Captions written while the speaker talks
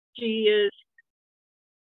She's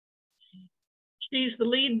the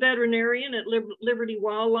lead veterinarian at Liberty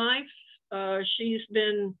Wildlife. She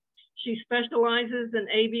specializes in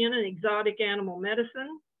avian and exotic animal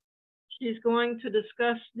medicine. She's going to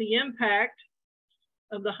discuss the impact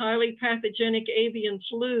of the highly pathogenic avian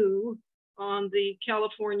flu on the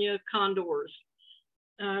California condors.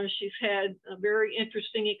 She's had a very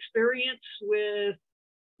interesting experience with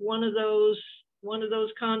one of those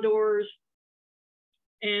condors,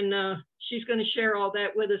 and she's going to share all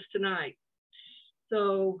that with us tonight.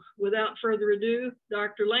 So without further ado,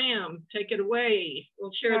 Dr. Lamb, take it away.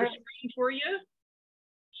 We'll share the screen for you.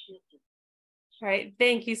 All right,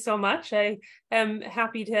 thank you so much. I am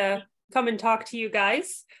happy to come and talk to you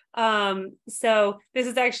guys. So this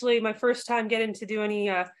is actually my first time getting to do any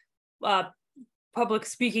public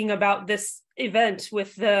speaking about this event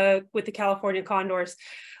with the California condors.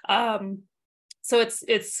 So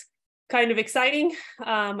it's kind of exciting.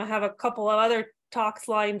 I have a couple of other talks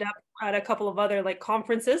lined up at a couple of other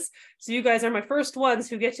conferences. So you guys are my first ones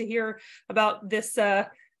who get to hear about this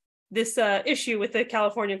issue with the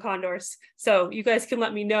California condors. So you guys can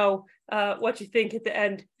let me know what you think at the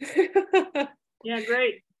end. Yeah,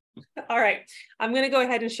 great. All right, I'm going to go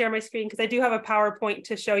ahead and share my screen because I do have a PowerPoint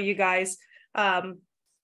to show you guys to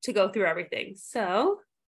go through everything. So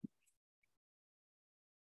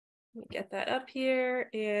let me get that up here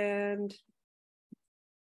and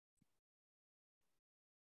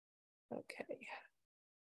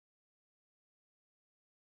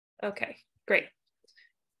okay, great.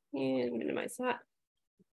 And minimize that.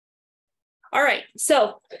 All right,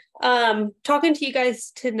 so talking to you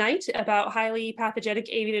guys tonight about highly pathogenic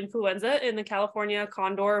avian influenza in the California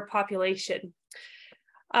condor population.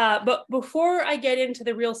 But before I get into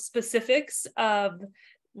the real specifics of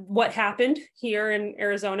what happened here in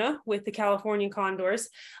Arizona with the California condors,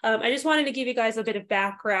 I just wanted to give you guys a bit of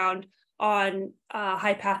background on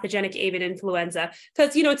high pathogenic avian influenza,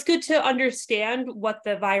 because it's good to understand what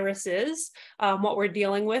the virus is, what we're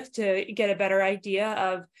dealing with, to get a better idea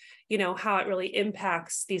of how it really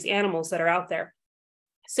impacts these animals that are out there.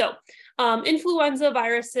 So influenza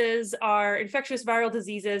viruses are infectious viral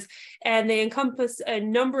diseases, and they encompass a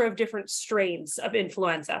number of different strains of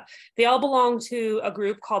influenza. They all belong to a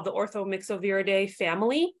group called the Orthomyxoviridae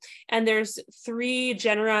family, and there's 3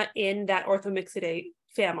 genera in that Orthomyxidae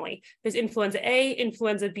family. There's influenza A,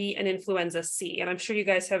 influenza B, and influenza C, and I'm sure you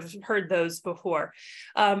guys have heard those before.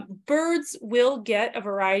 Birds will get a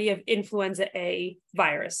variety of influenza A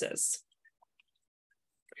viruses.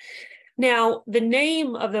 Now, the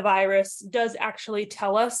name of the virus does actually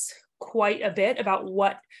tell us quite a bit about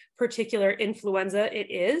what particular influenza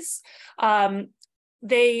it is.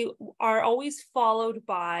 They are always followed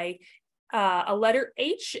by a letter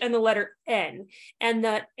H and the letter N, and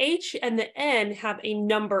the H and the N have a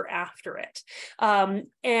number after it.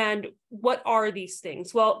 And what are these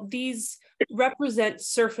things? Well, these represent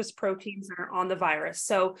surface proteins that are on the virus.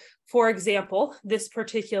 So for example, this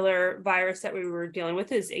particular virus that we were dealing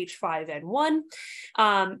with is H5N1.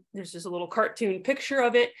 There's just a little cartoon picture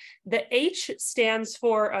of it. The H stands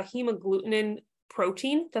for a hemagglutinin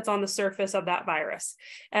protein that's on the surface of that virus.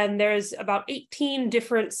 And there's about 18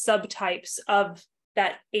 different subtypes of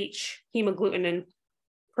that H hemagglutinin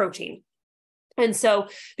protein. And so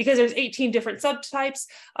because there's 18 different subtypes,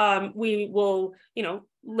 we will,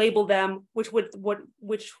 label them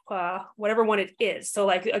whatever one it is. So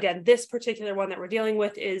again, this particular one that we're dealing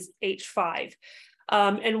with is H5.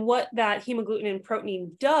 And what that hemagglutinin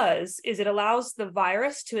protein does is it allows the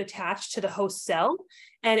virus to attach to the host cell,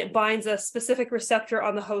 and it binds a specific receptor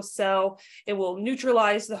on the host cell. It will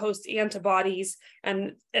neutralize the host antibodies,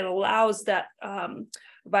 and it allows that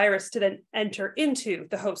virus to then enter into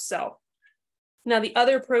the host cell. Now, the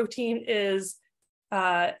other protein is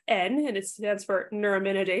N, and it stands for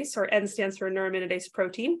neuraminidase, or N stands for neuraminidase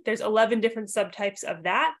protein. There's 11 different subtypes of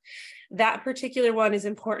that. That particular one is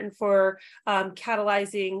important for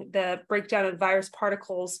catalyzing the breakdown of virus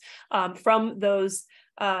particles from those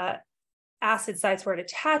acid sites where it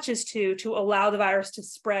attaches to allow the virus to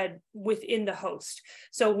spread within the host.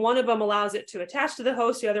 So one of them allows it to attach to the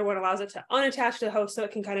host, the other one allows it to unattach to the host so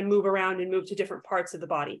it can kind of move around and move to different parts of the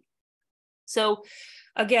body. So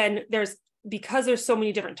again, because there's so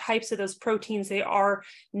many different types of those proteins, they are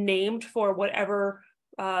named for whatever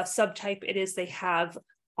subtype it is they have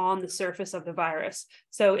on the surface of the virus.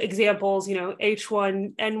 So examples,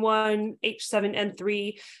 H1N1,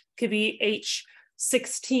 H7N3, could be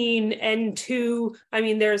H16N2. I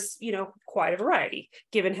mean, there's, quite a variety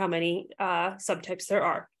given how many subtypes there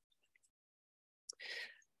are.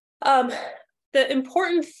 The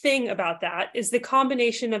important thing about that is the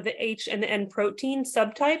combination of the H and the N protein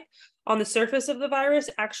subtype on the surface of the virus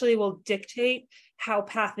actually will dictate how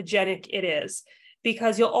pathogenic it is.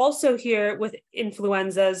 Because you'll also hear with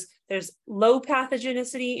influenzas, there's low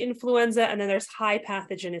pathogenicity influenza, and then there's high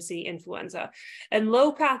pathogenicity influenza. And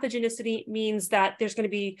low pathogenicity means that there's going to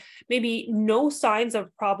be maybe no signs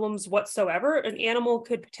of problems whatsoever. An animal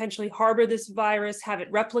could potentially harbor this virus, have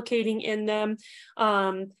it replicating in them,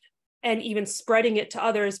 and even spreading it to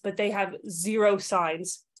others, but they have zero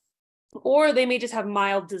signs. Or they may just have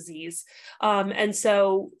mild disease. And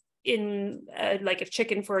so in like a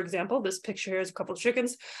chicken, for example, this picture here is a couple of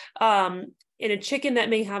chickens. In a chicken that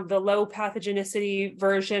may have the low pathogenicity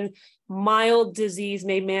version, mild disease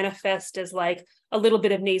may manifest as like a little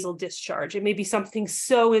bit of nasal discharge. It may be something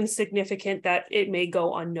so insignificant that it may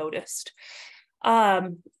go unnoticed.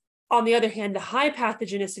 On the other hand, the high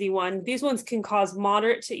pathogenicity one, these ones can cause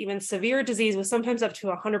moderate to even severe disease with sometimes up to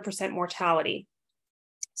 100% mortality.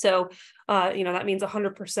 So, that means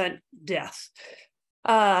 100% death.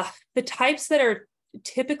 The types that are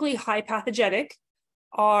typically high pathogenic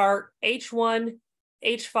are H1,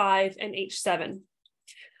 H5, and H7.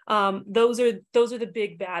 Those are the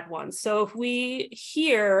big bad ones. So if we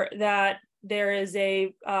hear that there is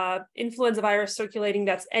a influenza virus circulating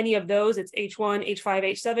that's any of those, it's H1, H5,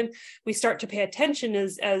 H7, we start to pay attention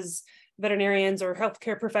as veterinarians or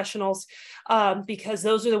healthcare professionals, because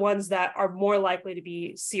those are the ones that are more likely to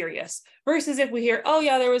be serious. Versus if we hear, oh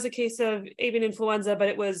yeah, there was a case of avian influenza, but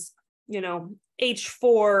it was,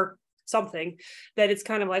 H4 something, that it's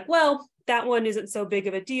kind of like, well, that one isn't so big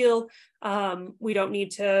of a deal. We don't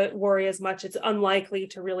need to worry as much. It's unlikely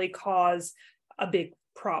to really cause a big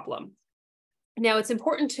problem. Now, it's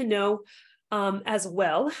important to know as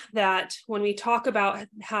well that when we talk about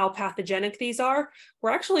how pathogenic these are,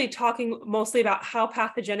 we're actually talking mostly about how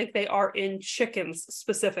pathogenic they are in chickens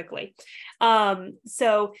specifically.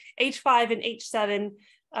 So H5 and H7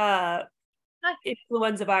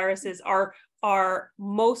 influenza viruses are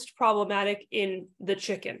most problematic in the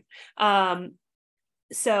chicken.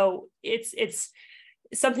 So it's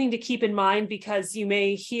something to keep in mind, because you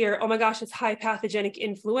may hear, oh my gosh, it's high pathogenic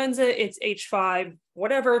influenza, it's H5,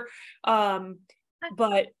 whatever.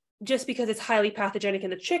 But just because it's highly pathogenic in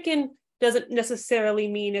the chicken doesn't necessarily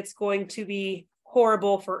mean it's going to be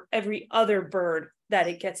horrible for every other bird that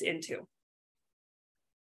it gets into.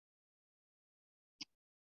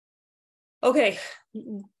 Okay,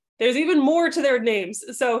 there's even more to their names.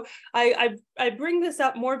 So I bring this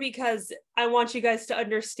up more because I want you guys to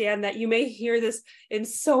understand that you may hear this in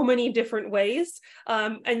so many different ways,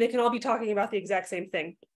 and they can all be talking about the exact same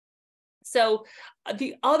thing. So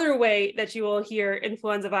the other way that you will hear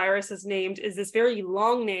influenza virus is named is this very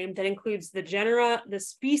long name that includes the genera, the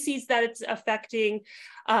species that it's affecting,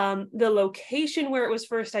 the location where it was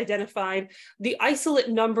first identified, the isolate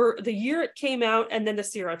number, the year it came out, and then the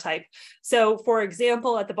serotype. So for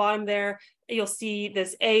example, at the bottom there, you'll see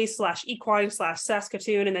this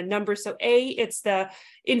A/equine/Saskatoon and then numbers. So A, it's the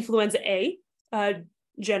influenza A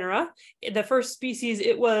genera. The first species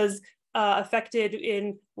it was affected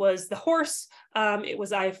in was the horse. It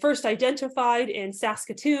was first identified in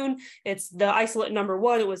Saskatoon. It's the isolate number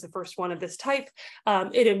 1. It was the first one of this type.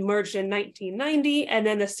 It emerged in 1990, and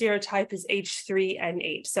then the serotype is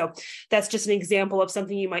H3N8. So that's just an example of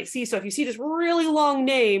something you might see. So if you see this really long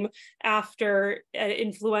name after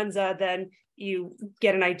influenza, then you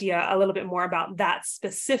get an idea a little bit more about that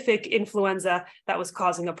specific influenza that was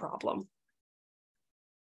causing a problem.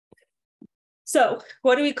 So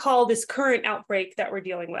what do we call this current outbreak that we're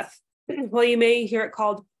dealing with? Well, you may hear it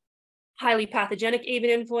called highly pathogenic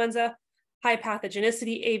avian influenza, high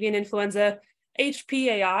pathogenicity avian influenza,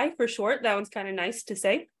 HPAI for short. That one's kind of nice to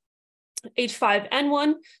say.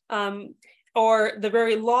 H5N1, or the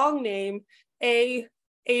very long name,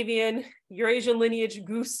 avian Eurasian lineage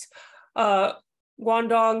goose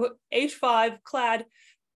Guangdong H5 clad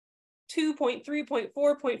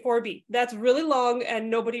 2.3.4.4b. That's really long, and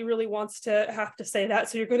nobody really wants to have to say that.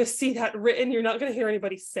 So you're going to see that written. You're not going to hear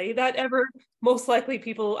anybody say that ever. Most likely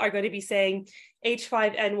people are going to be saying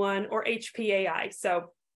H5N1 or HPAI.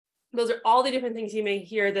 So those are all the different things you may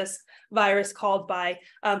hear this virus called by.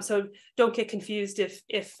 So don't get confused if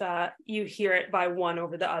you hear it by one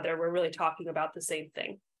over the other. We're really talking about the same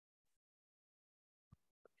thing.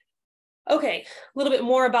 Okay, a little bit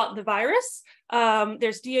more about the virus.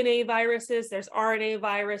 There's DNA viruses, there's RNA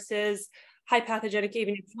viruses. High pathogenic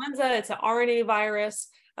avian influenza, it's an RNA virus.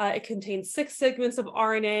 It contains 6 segments of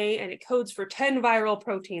RNA, and it codes for 10 viral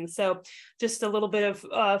proteins. So just a little bit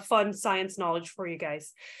of fun science knowledge for you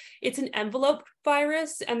guys. It's an envelope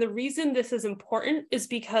virus, and the reason this is important is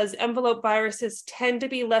because envelope viruses tend to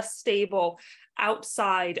be less stable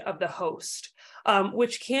outside of the host,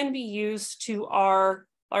 which can be used to or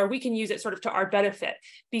we can use it sort of to our benefit,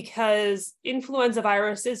 because influenza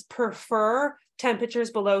viruses prefer temperatures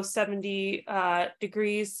below 70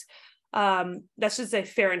 degrees. That should say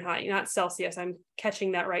Fahrenheit, not Celsius. I'm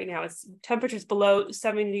catching that right now. It's temperatures below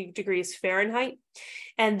 70 degrees Fahrenheit.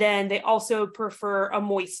 And then they also prefer a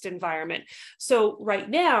moist environment. So right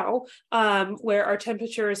now, where our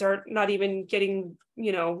temperatures are not even getting,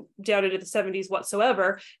 down into the 70s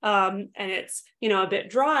whatsoever, and it's, a bit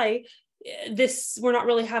dry, we're not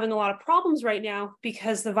really having a lot of problems right now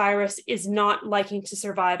because the virus is not liking to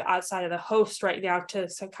survive outside of the host right now to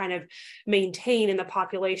kind of maintain in the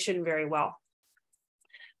population very well.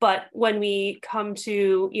 But when we come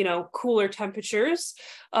to, cooler temperatures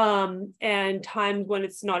and times when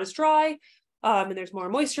it's not as dry and there's more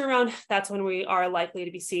moisture around, that's when we are likely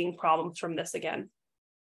to be seeing problems from this again.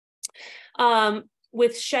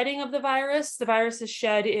 With shedding of the virus is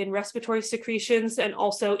shed in respiratory secretions and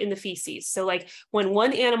also in the feces. So like when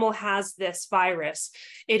one animal has this virus,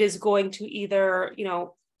 it is going to either,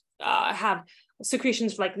 have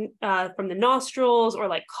secretions like from the nostrils or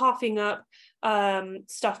like coughing up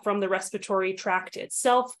stuff from the respiratory tract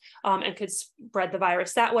itself, and could spread the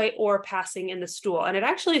virus that way, or passing in the stool. And it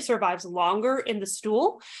actually survives longer in the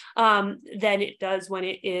stool than it does when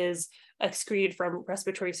it is excreted from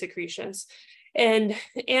respiratory secretions. And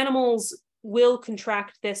animals will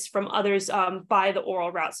contract this from others by the oral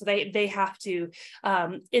route. So they have to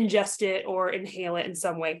ingest it or inhale it in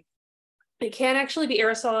some way. It can actually be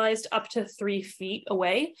aerosolized up to 3 feet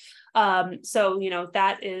away. So,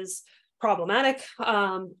 that is problematic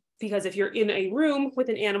because if you're in a room with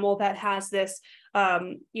an animal that has this,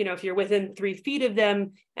 if you're within 3 feet of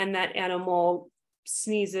them and that animal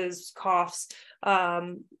sneezes, coughs,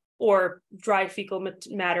 or dry fecal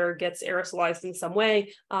matter gets aerosolized in some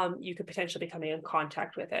way, you could potentially be coming in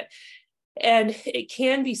contact with it. And it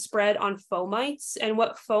can be spread on fomites. And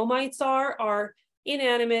what fomites are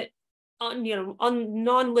inanimate, on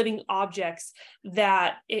non-living objects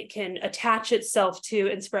that it can attach itself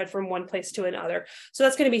to and spread from one place to another. So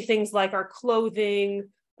that's going to be things like our clothing,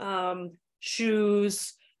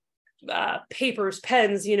 shoes, papers,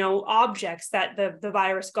 pens, objects that the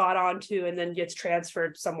virus got onto and then gets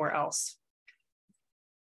transferred somewhere else.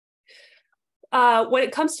 When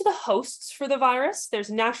it comes to the hosts for the virus, there's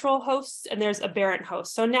natural hosts and there's aberrant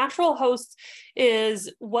hosts. So natural hosts is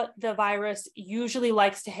what the virus usually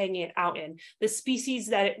likes to hang out in, the species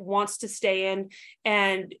that it wants to stay in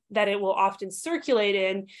and that it will often circulate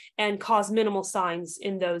in and cause minimal signs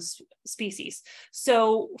in those species.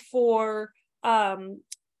 So for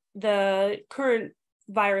the current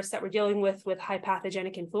virus that we're dealing with high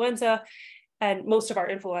pathogenic influenza, and most of our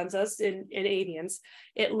influenzas in avians,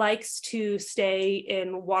 it likes to stay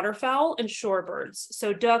in waterfowl and shorebirds.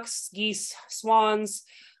 So ducks, geese, swans,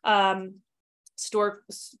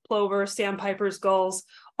 storks, plovers, sandpipers, gulls,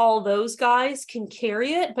 all those guys can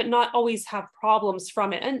carry it, but not always have problems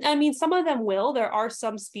from it. And I mean, some of them will. There are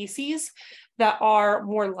some species that are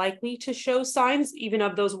more likely to show signs, even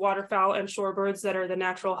of those waterfowl and shorebirds that are the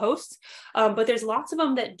natural hosts. But there's lots of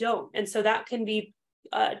them that don't. And so that can be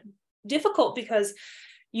difficult because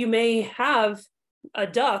you may have a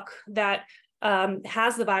duck that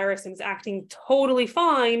has the virus and is acting totally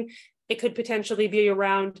fine. It could potentially be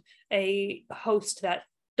around a host that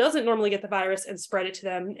doesn't normally get the virus and spread it to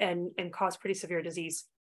them and cause pretty severe disease.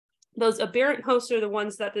 Those aberrant hosts are the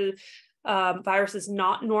ones that the virus is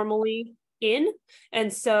not normally in.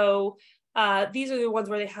 And so these are the ones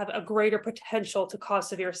where they have a greater potential to cause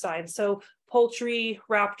severe signs. So poultry,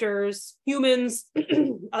 raptors, humans,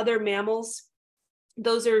 other mammals,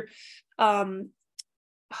 those are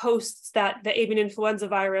hosts that the avian influenza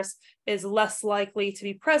virus is less likely to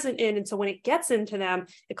be present in. And so when it gets into them,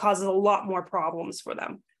 it causes a lot more problems for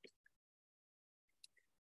them.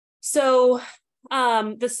 So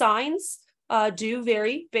the signs do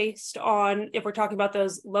vary based on if we're talking about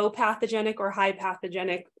those low pathogenic or high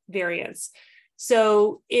pathogenic variants.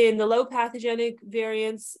 So in the low pathogenic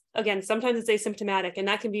variants, again, sometimes it's asymptomatic, and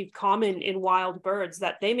that can be common in wild birds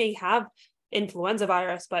that they may have influenza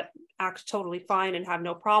virus, but act totally fine and have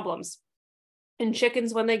no problems. In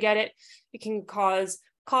chickens, when they get it, it can cause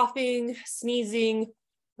coughing, sneezing,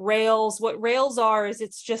 rails. What rails are is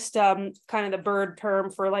it's just kind of the bird term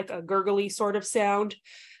for like a gurgly sort of sound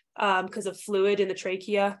because of fluid in the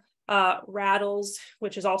trachea. rattles,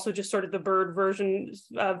 which is also just sort of the bird version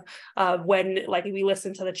of when like we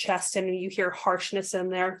listen to the chest and you hear harshness in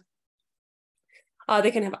there.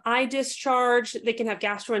 They can have eye discharge. They can have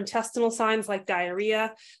gastrointestinal signs like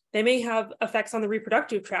diarrhea. They may have effects on the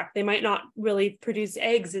reproductive tract. They might not really produce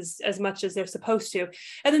eggs as much as they're supposed to.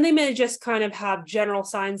 And then they may just kind of have general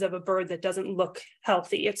signs of a bird that doesn't look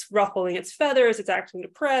healthy. It's ruffling its feathers, it's acting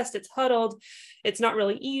depressed, it's huddled, it's not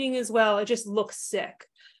really eating as well, it just looks sick.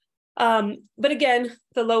 But again,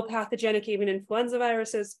 the low pathogenic avian influenza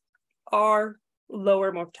viruses are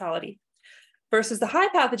lower mortality versus the high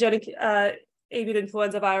pathogenic avian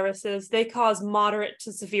influenza viruses. They cause moderate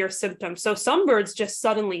to severe symptoms. So some birds just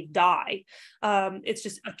suddenly die. It's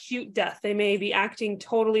just acute death. They may be acting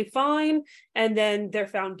totally fine, and then they're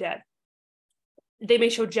found dead. They may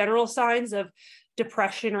show general signs of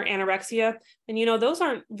depression or anorexia. And, you know, those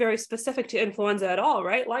aren't very specific to influenza at all,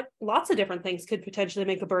 right? Like lots of different things could potentially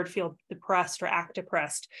make a bird feel depressed or act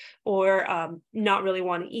depressed or not really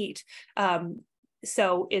want to eat.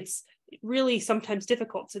 So it's really sometimes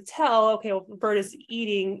difficult to tell, okay, well, if the bird isn't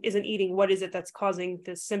eating, what is it that's causing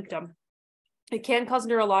this symptom? It can cause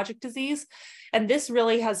neurologic disease. And this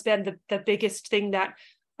really has been the biggest thing that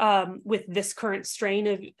with this current strain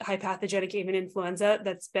of high pathogenic avian influenza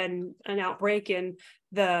that's been an outbreak in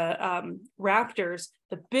the raptors,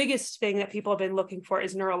 the biggest thing that people have been looking for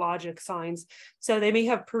is neurologic signs. So they may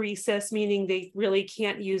have paresis, meaning they really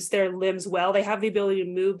can't use their limbs well. They have the ability to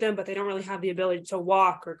move them, but they don't really have the ability to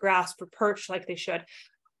walk or grasp or perch like they should.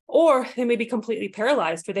 Or they may be completely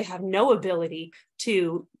paralyzed, where they have no ability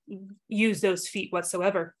to use those feet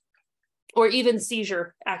whatsoever, or even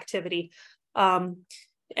seizure activity.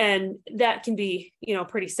 And that can be, you know,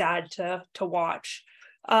 pretty sad to watch.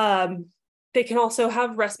 They can also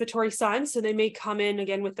have respiratory signs. So they may come in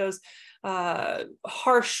again with those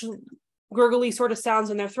harsh, gurgly sort of sounds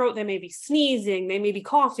in their throat. They may be sneezing, they may be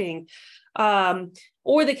coughing,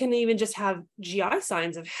 or they can even just have GI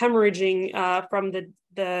signs of hemorrhaging from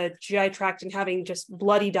the GI tract and having just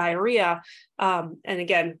bloody diarrhea. And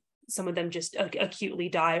again, some of them just acutely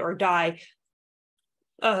die or die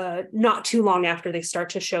not too long after they start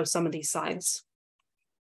to show some of these signs.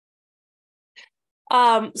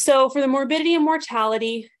 So for the morbidity and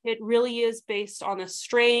mortality, it really is based on the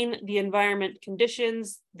strain, the environment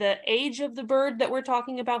conditions, the age of the bird that we're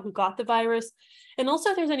talking about who got the virus, and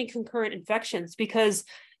also if there's any concurrent infections, because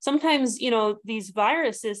sometimes, you know, these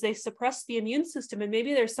viruses, they suppress the immune system, and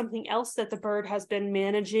maybe there's something else that the bird has been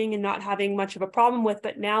managing and not having much of a problem with,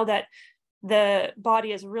 but now that the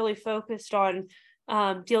body is really focused on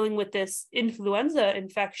dealing with this influenza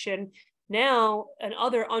infection, now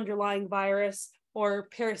another underlying virus or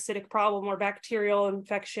parasitic problem or bacterial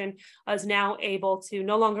infection is now able to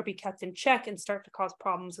no longer be kept in check and start to cause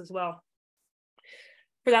problems as well.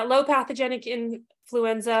 For that low pathogenic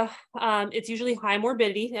influenza, it's usually high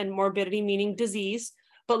morbidity, and morbidity meaning disease,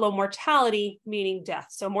 but low mortality meaning death.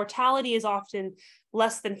 So mortality is often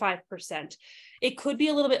less than 5%. It could be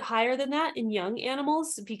a little bit higher than that in young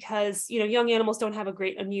animals because, you know, young animals don't have a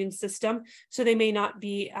great immune system, so they may not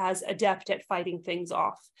be as adept at fighting things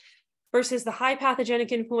off. Versus the high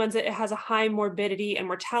pathogenic influenza, it has a high morbidity and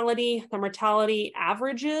mortality. The mortality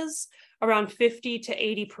averages around 50 to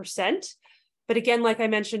 80%. But again, like I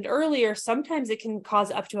mentioned earlier, sometimes it can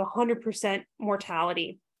cause up to 100%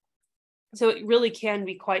 mortality. So it really can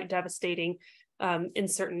be quite devastating in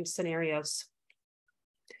certain scenarios.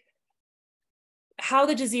 How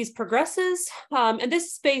the disease progresses, and this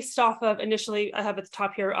is based off of, initially I have at the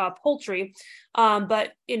top here, poultry,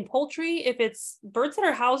 but in poultry, if it's birds that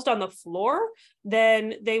are housed on the floor,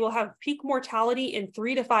 then they will have peak mortality in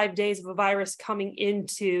 3 to 5 days of a virus coming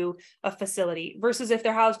into a facility, versus if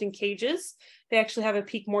they're housed in cages, they actually have a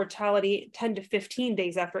peak mortality 10 to 15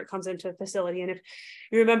 days after it comes into a facility. And if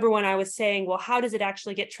you remember when I was saying, well, how does it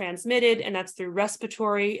actually get transmitted? And that's through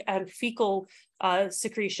respiratory and fecal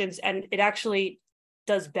secretions, and it actually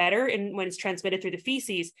does better when it's transmitted through the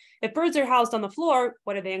feces. If birds are housed on the floor,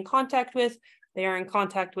 what are they in contact with? They are in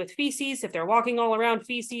contact with feces. If they're walking all around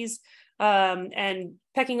feces and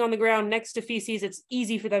pecking on the ground next to feces, it's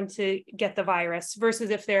easy for them to get the virus, versus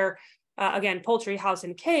if they're again, poultry housed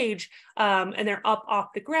in cage and they're up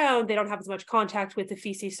off the ground, they don't have as much contact with the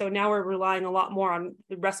feces. So now we're relying a lot more on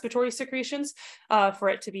the respiratory secretions for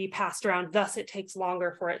it to be passed around. Thus, it takes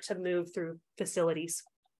longer for it to move through facilities.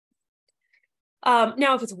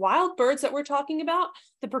 Now, if it's wild birds that we're talking about,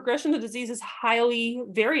 the progression of the disease is highly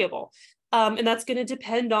variable. And that's going to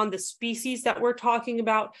depend on the species that we're talking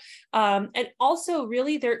about. And also,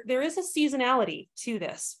 really, there is a seasonality to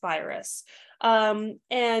this virus.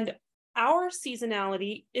 And our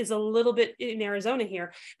seasonality is a little bit in Arizona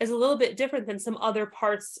here is a little bit different than some other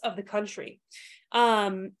parts of the country.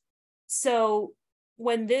 So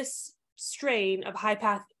when this strain of high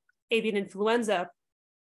path avian influenza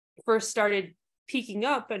first started peaking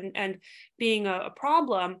up and being a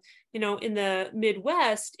problem, in the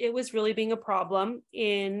Midwest, it was really being a problem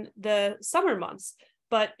in the summer months.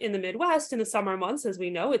 But in the Midwest, in the summer months, as we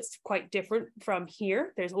know, it's quite different from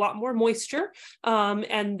here. There's a lot more moisture,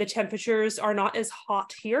 and the temperatures are not as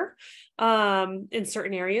hot here in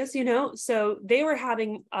certain areas, So they were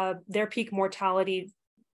having their peak mortality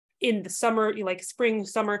in the summer, like spring,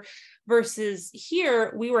 summer, versus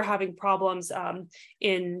here, we were having problems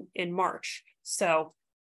in March. So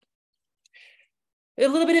a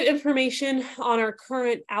little bit of information on our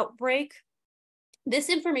current outbreak. This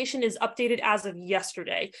information is updated as of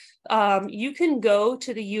yesterday. You can go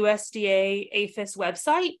to the USDA APHIS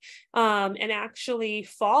website and actually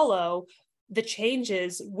follow the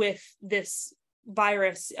changes with this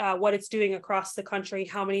virus, what it's doing across the country,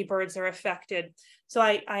 how many birds are affected. So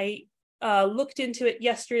I looked into it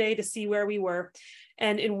yesterday to see where we were.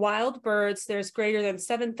 And in wild birds, there's greater than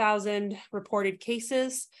 7,000 reported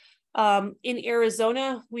cases. In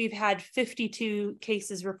Arizona, we've had 52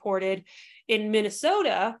 cases reported. In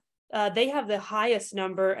Minnesota, they have the highest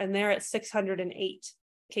number, and they're at 608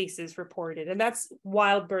 cases reported, and that's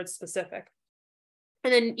wild bird specific.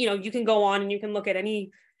 And then, you can go on and you can look at any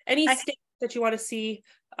state that you want to see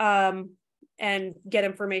and get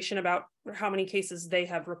information about how many cases they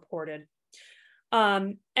have reported.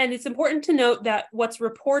 And it's important to note that what's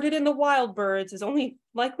reported in the wild birds is only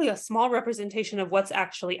likely a small representation of what's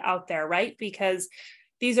actually out there, right? Because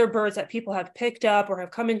these are birds that people have picked up or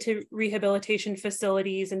have come into rehabilitation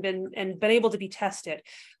facilities and been able to be tested.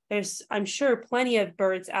 There's, I'm sure, plenty of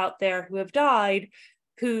birds out there who have died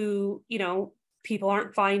who, people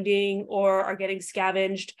aren't finding or are getting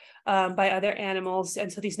scavenged by other animals.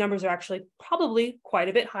 And so these numbers are actually probably quite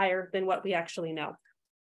a bit higher than what we actually know.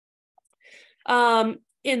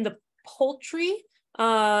 In the poultry,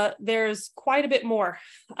 there's quite a bit more.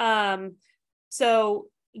 So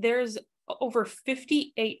there's over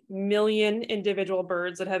 58 million individual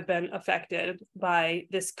birds that have been affected by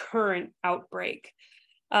this current outbreak.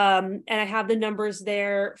 And I have the numbers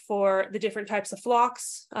there for the different types of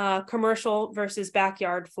flocks, commercial versus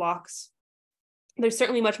backyard flocks. There's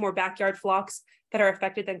certainly much more backyard flocks that are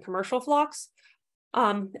affected than commercial flocks.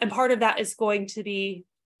 And part of that is going to be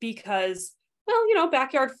because,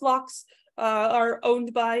 backyard flocks are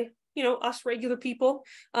owned by, us regular people,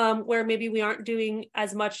 where maybe we aren't doing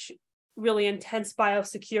as much really intense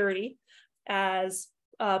biosecurity as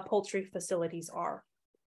poultry facilities are.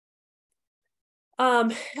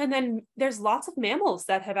 And then there's lots of mammals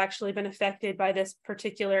that have actually been affected by this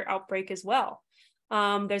particular outbreak as well.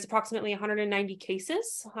 There's approximately 190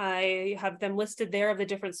 cases. I have them listed there of the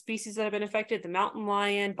different species that have been affected: the mountain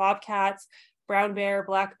lion, bobcats, brown bear,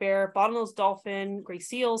 black bear, bottlenose dolphin, gray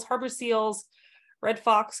seals, harbor seals, red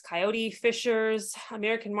fox, coyote, fishers,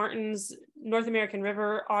 American martins, North American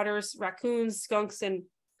river otters, raccoons, skunks, and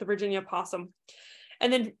the Virginia possum.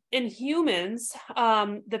 And then in humans,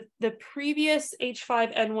 the previous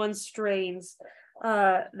H5N1 strains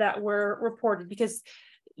that were reported, because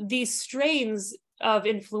these strains of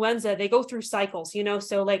influenza, they go through cycles,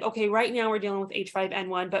 so like, okay, right now we're dealing with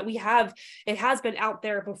H5N1, but it has been out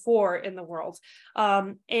there before in the world.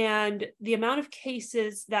 And the amount of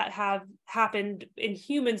cases that have happened in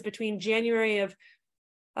humans between January of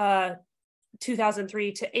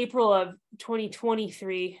 2003 to April of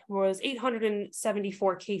 2023 was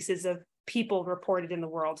 874 cases of people reported in the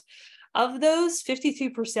world. Of those,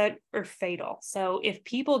 52% are fatal. So if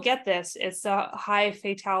people get this, it's a high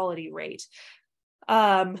fatality rate.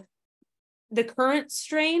 The current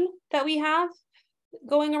strain that we have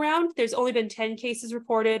going around, there's only been 10 cases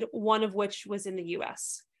reported, one of which was in the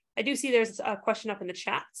US. I do see there's a question up in the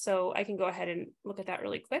chat, so I can go ahead and look at that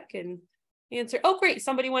really quick and answer. Oh, great.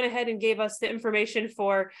 Somebody went ahead and gave us the information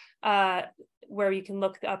for where you can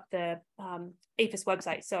look up the APHIS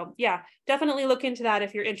website. So yeah, definitely look into that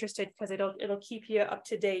if you're interested, because it'll keep you up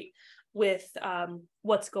to date with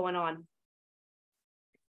what's going on.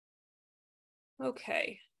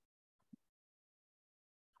 Okay.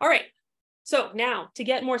 All right. So now to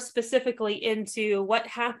get more specifically into what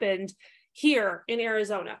happened here in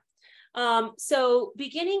Arizona. So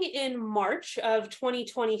beginning in March of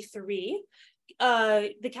 2023,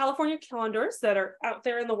 the California condors that are out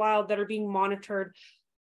there in the wild that are being monitored,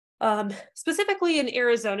 specifically in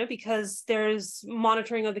Arizona, because there's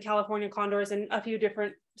monitoring of the California condors in a few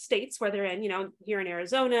different states where they're in, here in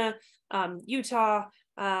Arizona, Utah,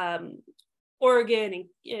 Oregon and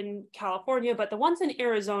in California, but the ones in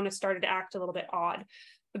Arizona started to act a little bit odd.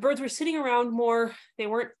 The birds were sitting around more. They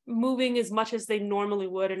weren't moving as much as they normally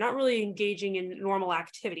would and not really engaging in normal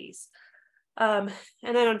activities. And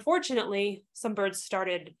then unfortunately, some birds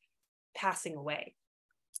started passing away.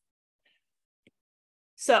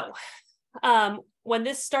 So when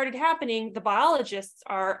this started happening, the biologists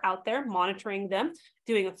are out there monitoring them,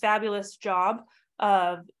 doing a fabulous job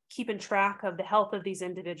of keeping track of the health of these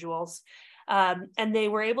individuals. And they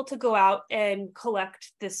were able to go out and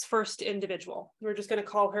collect this first individual. We're just going to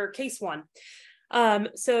call her case 1.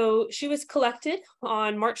 So she was collected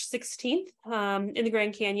on March 16th in the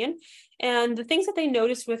Grand Canyon. And the things that they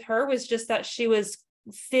noticed with her was just that she was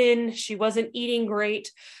thin, she wasn't eating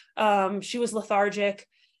great, she was lethargic,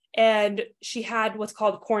 and she had what's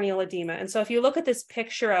called corneal edema. And so if you look at this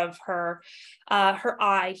picture of her, her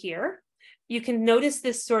eye here, you can notice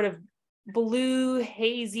this sort of blue,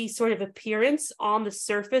 hazy sort of appearance on the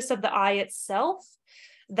surface of the eye itself.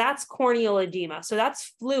 That's corneal edema. So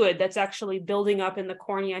that's fluid that's actually building up in the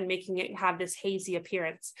cornea and making it have this hazy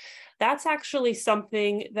appearance. That's actually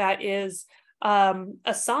something that is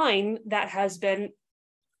a sign that has been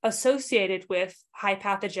associated with high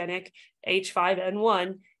pathogenic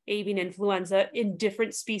H5N1 avian influenza in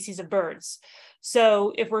different species of birds.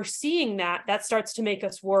 So if we're seeing that, that starts to make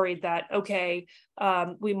us worried that, okay,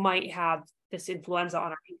 we might have this influenza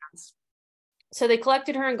on our hands. So they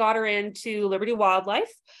collected her and got her into Liberty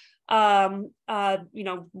Wildlife,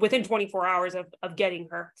 within 24 hours of getting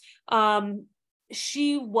her.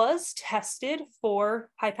 She was tested for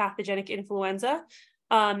high pathogenic influenza.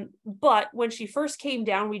 But when she first came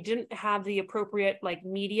down, we didn't have the appropriate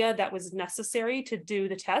media that was necessary to do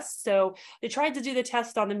the test. So they tried to do the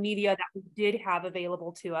test on the media that we did have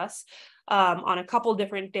available to us on a couple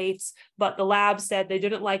different dates, but the lab said they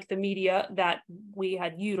didn't like the media that we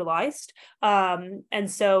had utilized.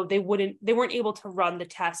 And so they weren't able to run the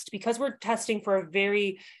test because we're testing for a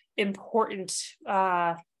very important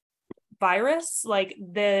virus. Like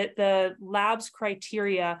the lab's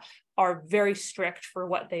criteria are very strict for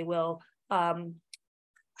what they will,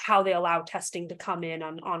 how they allow testing to come in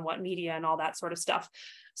on what media and all that sort of stuff.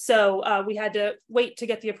 So we had to wait to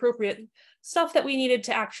get the appropriate stuff that we needed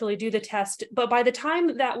to actually do the test. But by the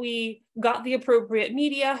time that we got the appropriate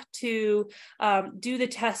media to do the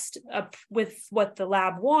test with what the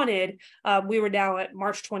lab wanted, we were now at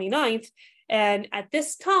March 29th. And at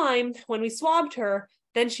this time, when we swabbed her,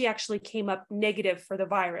 then she actually came up negative for the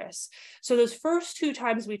virus. So those first 2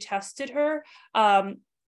 times we tested her,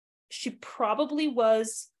 she probably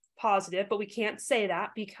was positive, but we can't say that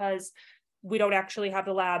because we don't actually have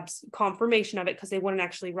the lab's confirmation of it because they wouldn't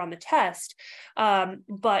actually run the test.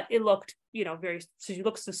 But it looked, she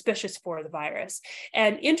looked suspicious for the virus.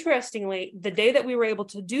 And interestingly, the day that we were able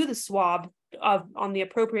to do the swab on the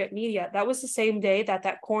appropriate media, that was the same day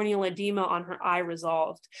that corneal edema on her eye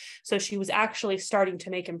resolved. So she was actually starting to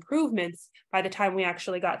make improvements by the time we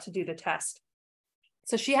actually got to do the test.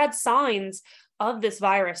 So she had signs of this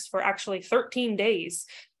virus for actually 13 days,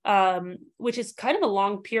 which is kind of a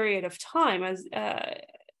long period of time.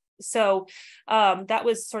 So that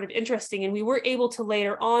was sort of interesting. And we were able to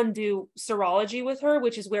later on do serology with her,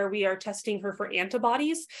 which is where we are testing her for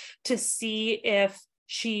antibodies to see if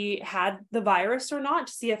she had the virus or not,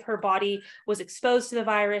 to see if her body was exposed to the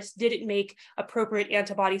virus, did it make appropriate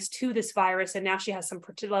antibodies to this virus, and now she has some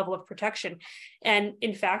level of protection. And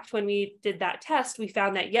in fact, when we did that test, we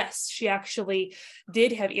found that yes, she actually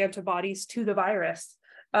did have antibodies to the virus.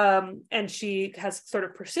 And she has sort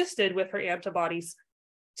of persisted with her antibodies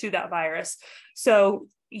to that virus. So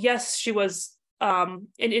yes, she was an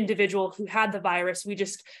individual who had the virus. We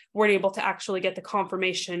just weren't able to actually get the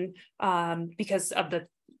confirmation because of the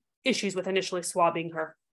issues with initially swabbing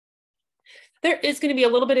her. There is going to be a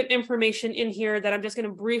little bit of information in here that I'm just going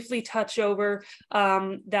to briefly touch over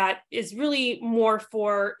that is really more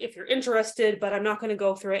for if you're interested, but I'm not going to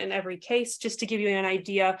go through it in every case, just to give you an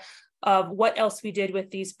idea of what else we did with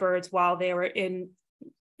these birds while they were in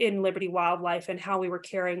Liberty Wildlife and how we were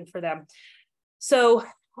caring for them. So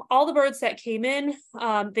all the birds that came in,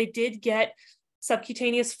 they did get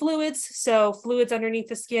subcutaneous fluids, so fluids underneath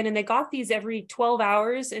the skin, and they got these every 12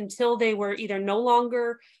 hours until they were either no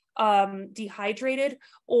longer dehydrated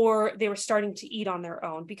or they were starting to eat on their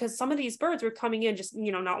own, because some of these birds were coming in just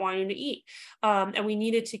not wanting to eat, and we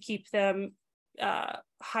needed to keep them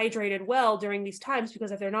hydrated well during these times,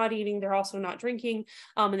 because if they're not eating, they're also not drinking,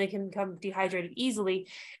 and they can become dehydrated easily.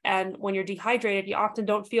 And when you're dehydrated, you often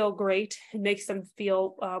don't feel great. It makes them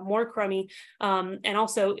feel more crummy, and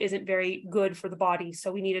also isn't very good for the body.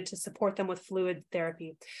 So we needed to support them with fluid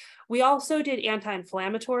therapy. We also did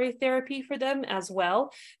anti-inflammatory therapy for them as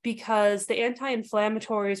well, because the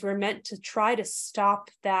anti-inflammatories were meant to try to stop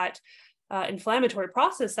that inflammatory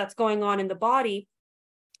process that's going on in the body,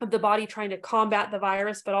 of the body trying to combat the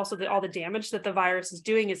virus, but also all the damage that the virus is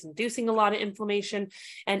doing is inducing a lot of inflammation.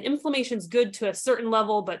 And inflammation is good to a certain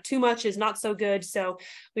level, but too much is not so good. So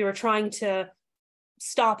we were trying to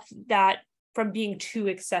stop that from being too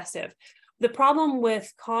excessive. The problem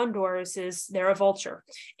with condors is they're a vulture,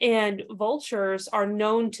 and vultures are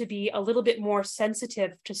known to be a little bit more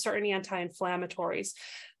sensitive to certain anti-inflammatories.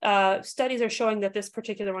 Studies are showing that this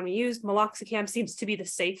particular one we used, meloxicam, seems to be the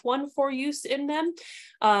safe one for use in them.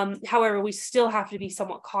 However, we still have to be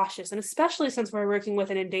somewhat cautious, and especially since we're working with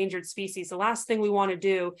an endangered species, the last thing we want to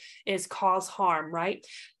do is cause harm, right?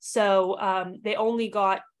 So they only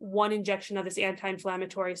got one injection of this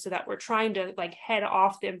anti-inflammatory, so that we're trying to like head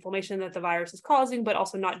off the inflammation that the virus is causing, but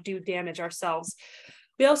also not do damage ourselves.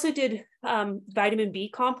 We also did vitamin B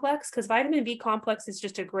complex, because vitamin B complex is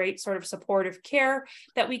just a great sort of supportive care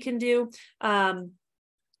that we can do.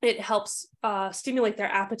 It helps stimulate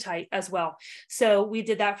their appetite as well. So we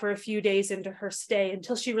did that for a few days into her stay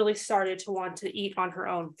until she really started to want to eat on her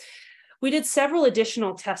own. We did several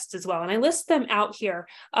additional tests as well, and I list them out here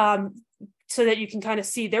so that you can kind of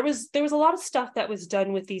see there was a lot of stuff that was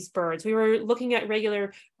done with these birds. We were looking at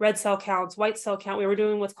regular red cell counts, white cell count. We were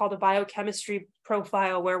doing what's called a biochemistry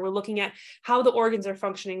profile, where we're looking at how the organs are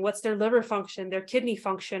functioning, what's their liver function, their kidney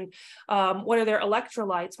function, what are their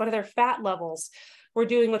electrolytes, what are their fat levels. We're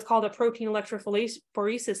doing what's called a protein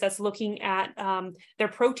electrophoresis, that's looking at their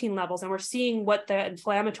protein levels, and we're seeing what the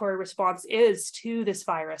inflammatory response is to this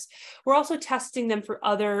virus. We're also testing them for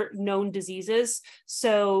other known diseases.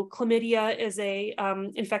 So chlamydia is a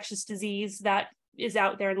infectious disease that is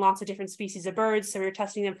out there in lots of different species of birds. So we're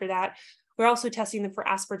testing them for that. We're also testing them for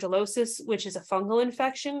aspergillosis, which is a fungal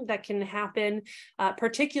infection that can happen,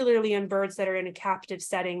 particularly in birds that are in a captive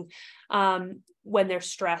setting when they're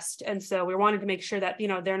stressed. And so we wanted to make sure that,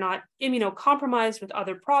 they're not immunocompromised with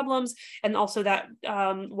other problems. And also that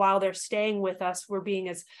while they're staying with us, we're being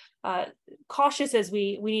as cautious as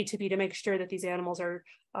we need to be to make sure that these animals are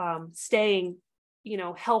staying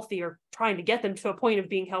healthy, or trying to get them to a point of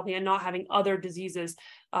being healthy and not having other diseases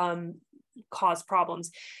cause problems.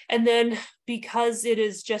 And then, because it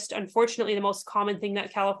is just unfortunately the most common thing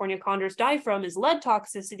that California condors die from is lead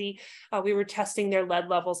toxicity, we were testing their lead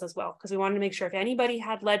levels as well, because we wanted to make sure if anybody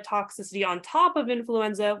had lead toxicity on top of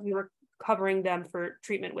influenza, we were covering them for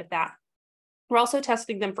treatment with that. We're also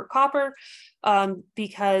testing them for copper,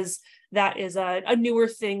 because that is a newer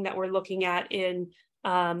thing that we're looking at in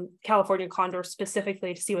California condors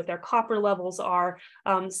specifically, to see what their copper levels are,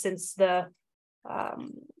 since the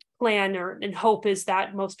plan and hope is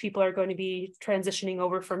that most people are going to be transitioning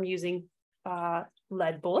over from using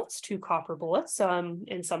lead bullets to copper bullets.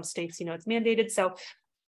 In some states, it's mandated. So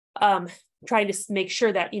trying to make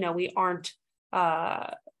sure that, we aren't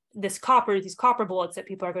these copper bullets that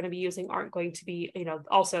people are going to be using aren't going to be,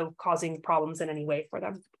 also causing problems in any way for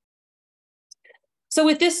them. So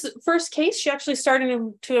with this first case, she actually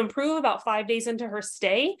started to improve about 5 days into her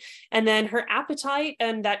stay. And then her appetite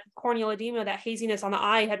and that corneal edema, that haziness on the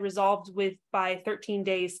eye, had resolved by 13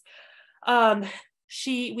 days.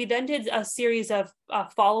 We then did a series of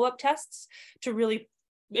follow-up tests to really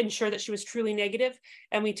ensure that she was truly negative.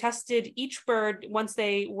 And we tested each bird once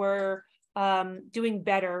they were doing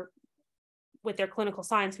better with their clinical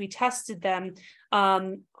signs. We tested them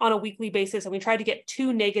on a weekly basis, and we tried to get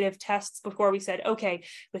 2 negative tests before we said, okay,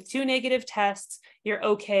 with 2 negative tests, you're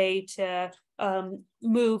okay to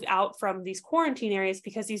move out from these quarantine areas,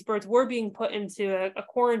 because these birds were being put into a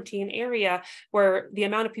quarantine area where the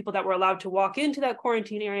amount of people that were allowed to walk into that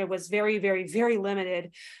quarantine area was very, very, very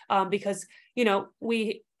limited, because,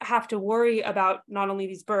 we have to worry about not only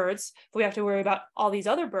these birds, but we have to worry about all these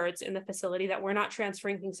other birds in the facility, that we're not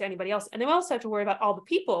transferring things to anybody else. And then we also have to worry about all the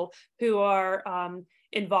people who are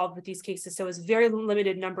involved with these cases. So it's a very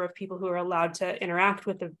limited number of people who are allowed to interact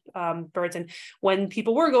with the birds. And when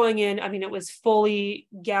people were going in, it was fully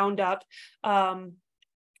gowned up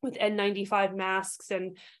with N95 masks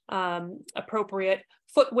and appropriate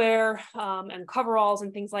footwear and coveralls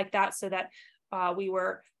and things like that, so that we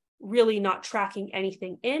were really not tracking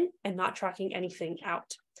anything in and not tracking anything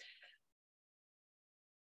out.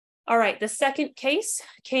 All right, the second case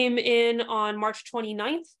came in on March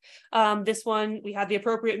 29th. This one, we had the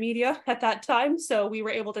appropriate media at that time, so we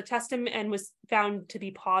were able to test him and was found to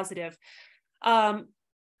be positive.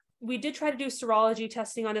 We did try to do serology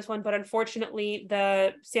testing on this one, but unfortunately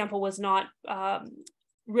the sample was not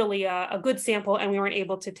really a good sample, and we weren't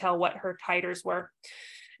able to tell what her titers were.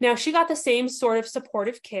 Now, she got the same sort of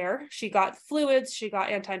supportive care. She got fluids, she got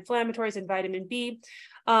anti-inflammatories and vitamin B,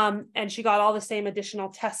 and she got all the same additional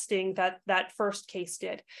testing that first case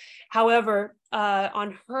did. However,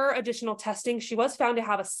 on her additional testing, she was found to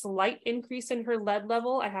have a slight increase in her lead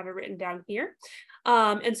level. I have it written down here.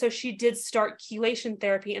 And so she did start chelation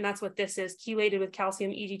therapy, and that's what this is, chelated with calcium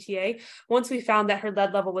EDTA. Once we found that her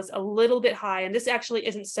lead level was a little bit high, and this actually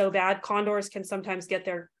isn't so bad. Condors can sometimes get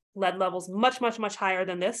their lead levels much higher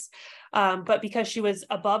than this. But because she was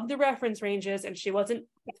above the reference ranges and she wasn't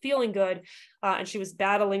feeling good, and she was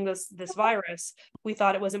battling this virus, we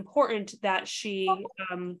thought it was important that she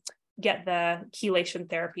get the chelation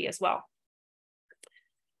therapy as well.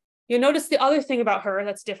 You'll notice the other thing about her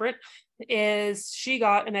that's different is she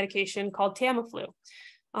got a medication called Tamiflu.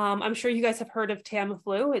 I'm sure you guys have heard of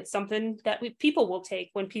Tamiflu. It's something that people will take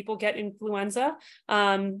when people get influenza.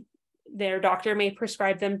 Their doctor may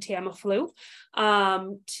prescribe them Tamiflu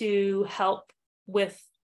to help with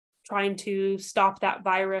trying to stop that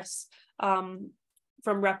virus from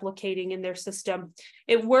replicating in their system.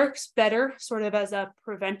 It works better sort of as a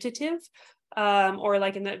preventative, or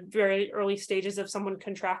like in the very early stages of someone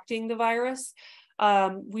contracting the virus.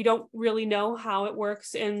 We don't really know how it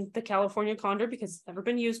works in the California condor because it's never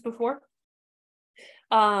been used before.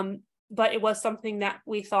 But it was something that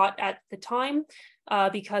we thought at the time,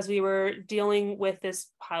 because we were dealing with this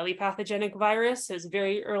highly pathogenic virus. It was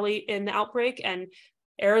very early in the outbreak, and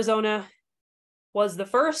Arizona was the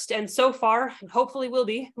first, and so far, and hopefully will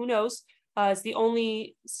be, who knows, is the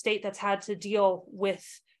only state that's had to deal with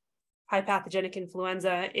high pathogenic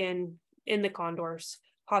influenza in the condors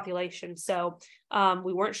population. So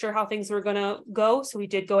we weren't sure how things were going to go, so we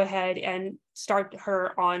did go ahead and start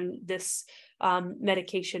her on this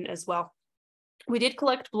medication as well. We did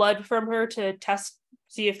collect blood from her to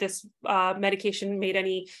see if this medication made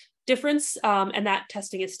any difference, and that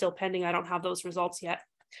testing is still pending. I don't have those results yet.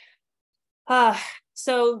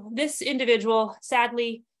 So this individual,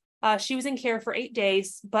 sadly, she was in care for 8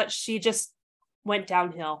 days, but she just went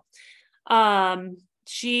downhill.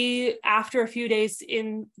 She, after a few days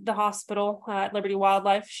in the hospital at Liberty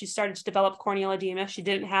Wildlife, she started to develop corneal edema. She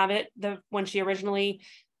didn't have it when she originally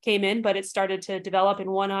came in, but it started to develop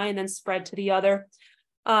in one eye and then spread to the other.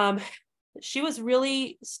 She was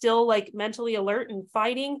really still like mentally alert and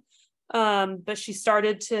fighting, but she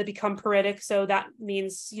started to become paralytic. So that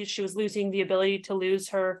means she was losing the ability to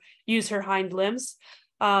use her hind limbs.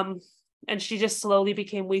 And she just slowly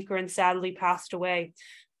became weaker and sadly passed away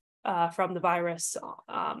from the virus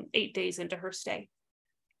 8 days into her stay.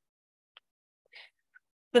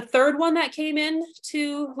 The third one that came in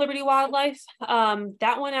to Liberty Wildlife,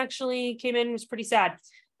 that one actually came in, was pretty sad.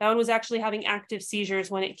 That one was actually having active seizures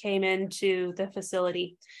when it came into the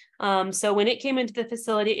facility. So when it came into the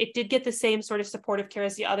facility, it did get the same sort of supportive care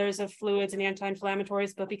as the others of fluids and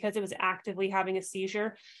anti-inflammatories, but because it was actively having a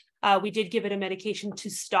seizure, we did give it a medication to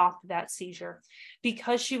stop that seizure.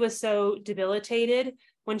 Because she was so debilitated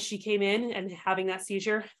when she came in and having that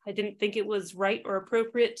seizure, I didn't think it was right or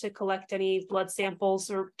appropriate to collect any blood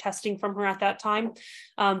samples or testing from her at that time,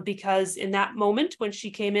 because in that moment when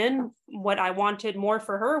she came in, what I wanted more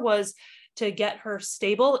for her was to get her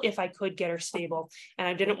stable if I could get her stable. And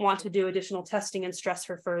I didn't want to do additional testing and stress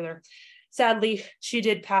her further. Sadly, she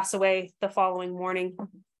did pass away the following morning.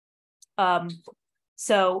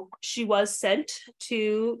 So she was sent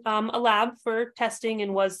to a lab for testing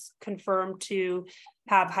and was confirmed to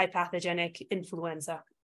have high pathogenic influenza.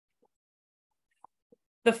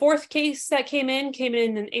 The fourth case that came in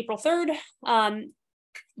on April 3rd,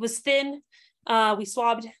 was thin. We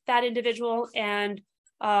swabbed that individual and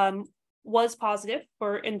was positive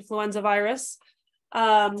for influenza virus.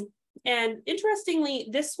 And interestingly,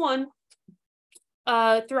 this one,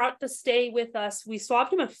 throughout the stay with us, we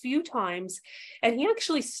swabbed him a few times, and he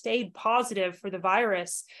actually stayed positive for the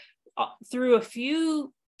virus through a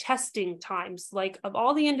few testing times. Like, of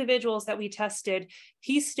all the individuals that we tested,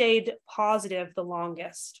 he stayed positive the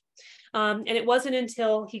longest. And it wasn't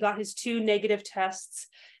until he got his 2 negative tests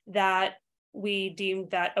that we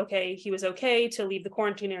deemed that, okay, he was okay to leave the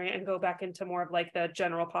quarantine area and go back into more of like the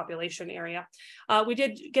general population area. We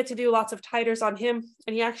did get to do lots of titers on him,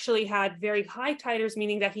 and he actually had very high titers,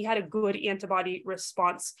 meaning that he had a good antibody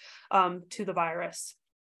response to the virus.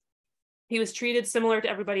 He was treated similar to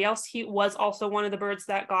everybody else. He was also one of the birds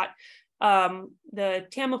that got the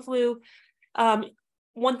Tamiflu.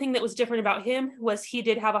 One thing that was different about him was he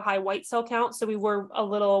did have a high white cell count. So we were a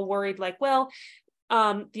little worried, like, well,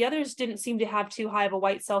 the others didn't seem to have too high of a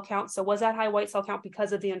white cell count. So was that high white cell count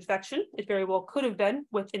because of the infection? It very well could have been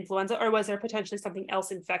with influenza, or was there potentially something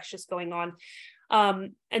else infectious going on?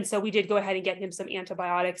 And so we did go ahead and get him some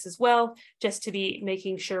antibiotics as well, just to be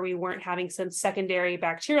making sure we weren't having some secondary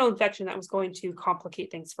bacterial infection that was going to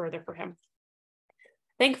complicate things further for him.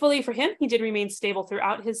 Thankfully for him, he did remain stable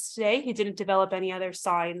throughout his stay. He didn't develop any other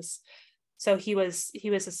signs. So he was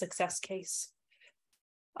a success case.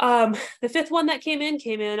 The fifth one that came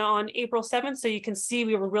in on April 7th. So you can see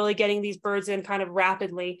we were really getting these birds in kind of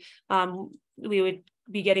rapidly. We would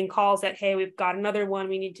be getting calls that, hey, we've got another one.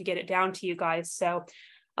 We need to get it down to you guys. So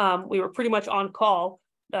we were pretty much on call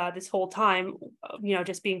this whole time,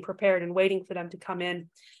 just being prepared and waiting for them to come in.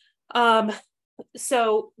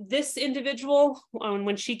 So this individual,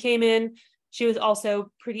 when she came in, she was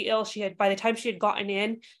also pretty ill. By the time she had gotten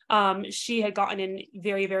in, she had gotten in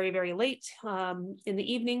very, very, very late in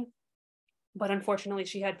the evening, but unfortunately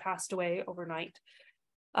she had passed away overnight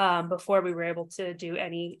before we were able to do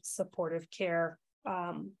any supportive care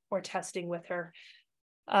or testing with her.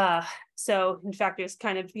 So in fact, it was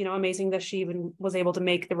kind of, amazing that she even was able to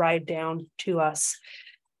make the ride down to us.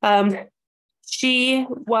 She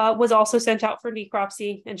was also sent out for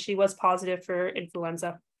necropsy, and she was positive for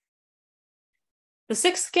influenza. The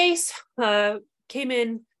sixth case came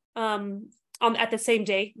in at the same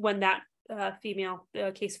day when that female,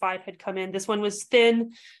 case 5, had come in. This one was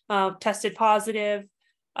thin, tested positive,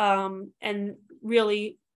 and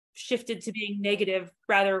really shifted to being negative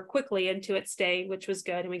rather quickly into its stay, which was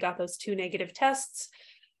good. And we got those 2 negative tests.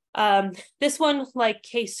 This one, like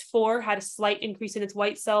case 4, had a slight increase in its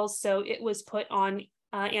white cells, so it was put on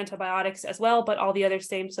antibiotics as well, but all the other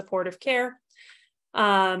same supportive care.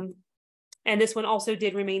 And this one also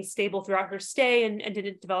did remain stable throughout her stay and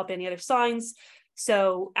didn't develop any other signs.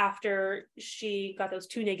 So after she got those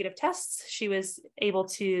 2 negative tests, she was able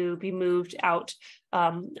to be moved out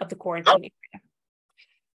of the quarantine area.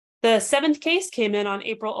 The 7th case came in on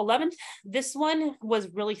April 11th. This one was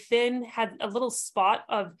really thin, had a little spot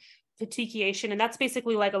of petechiation, and that's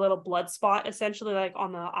basically like a little blood spot, essentially, like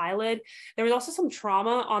on the eyelid. There was also some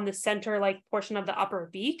trauma on the center, portion of the upper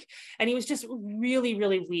beak, and he was just really,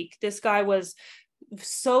 really weak. This guy was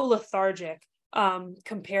so lethargic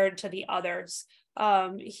compared to the others.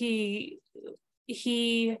 He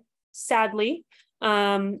sadly,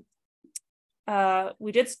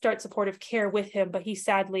 we did start supportive care with him, but he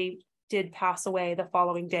sadly did pass away the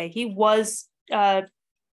following day. He was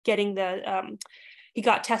getting he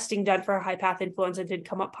got testing done for high path influenza and did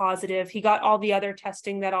come up positive. He got all the other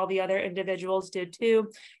testing that all the other individuals did too.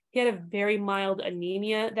 He had a very mild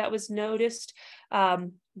anemia that was noticed.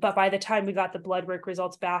 But by the time we got the blood work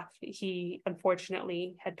results back, he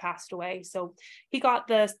unfortunately had passed away. So he got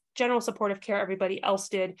the general supportive care everybody else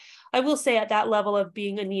did. I will say at that level of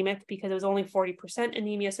being anemic, because it was only 40%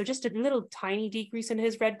 anemia, so just a little tiny decrease in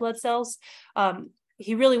his red blood cells,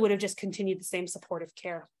 he really would have just continued the same supportive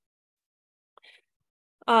care.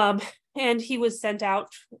 And he was sent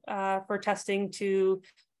out for testing to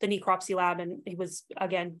the necropsy lab, and he was,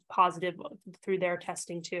 again, positive through their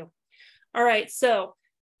testing too. All right, so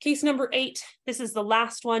case number 8, this is the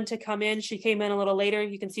last one to come in. She came in a little later.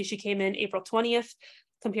 You can see she came in April 20th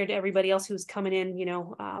compared to everybody else who was coming in,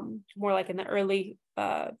 more like in the early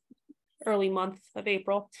month of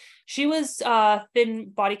April. She was thin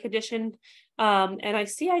body condition. And I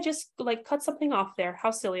see I just cut something off there. How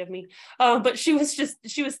silly of me. But she was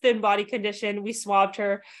thin body condition. We swabbed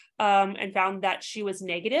her and found that she was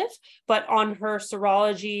negative, but on her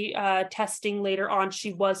serology testing later on,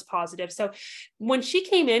 she was positive. So when she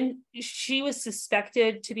came in, she was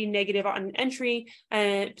suspected to be negative on entry,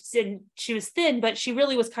 and she was thin, but she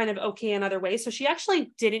really was kind of okay in other ways. So she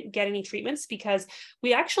actually didn't get any treatments, because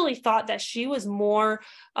we actually thought that she was more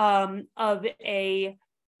of a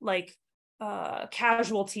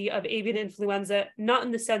casualty of avian influenza, not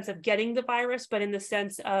in the sense of getting the virus, but in the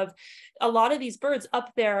sense of a lot of these birds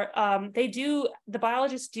up there, the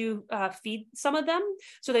biologists do feed some of them.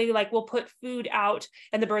 So they will put food out,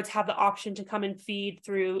 and the birds have the option to come and feed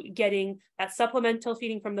through getting that supplemental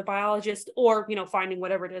feeding from the biologist, or, finding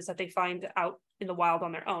whatever it is that they find out in the wild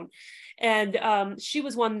on their own. And she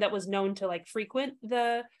was one that was known to frequent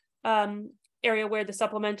the area where the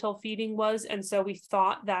supplemental feeding was. And so we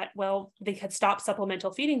thought that, well, they had stopped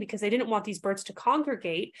supplemental feeding because they didn't want these birds to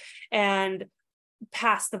congregate and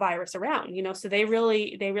pass the virus around, so they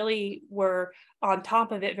really were on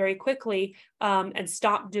top of it very quickly and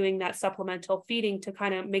stopped doing that supplemental feeding to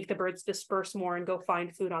kind of make the birds disperse more and go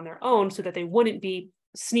find food on their own so that they wouldn't be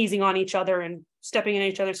sneezing on each other and stepping in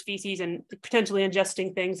each other's feces and potentially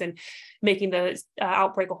ingesting things and making the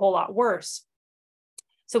outbreak a whole lot worse.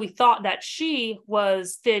 So we thought that she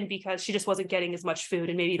was thin because she just wasn't getting as much food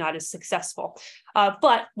and maybe not as successful.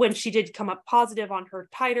 But when she did come up positive on her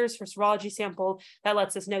titers for serology sample, that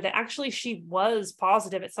lets us know that actually she was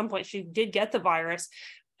positive at some point. She did get the virus.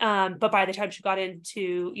 But by the time she got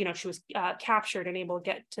into, she was captured and able to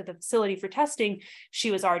get to the facility for testing,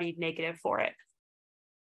 she was already negative for it.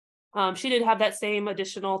 She did have that same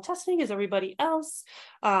additional testing as everybody else.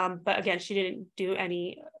 But again, she didn't do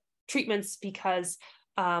any treatments because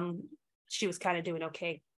she was kind of doing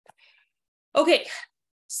okay. Okay,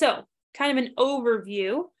 so kind of an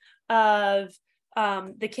overview of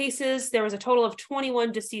the cases. There was a total of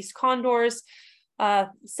 21 deceased condors.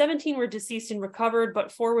 17 were deceased and recovered,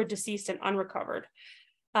 but 4 were deceased and unrecovered.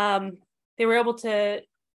 They were able to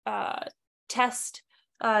test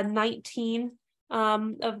 19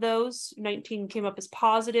 of those. 19 came up as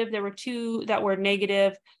positive. There were 2 that were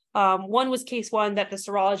negative. One was case 1 that the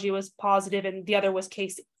serology was positive, and the other was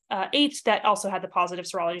case 8 that also had the positive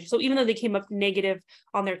serology. So even though they came up negative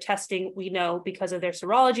on their testing, we know because of their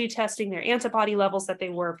serology testing, their antibody levels, that they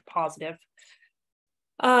were positive.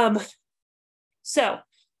 So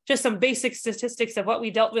just some basic statistics of what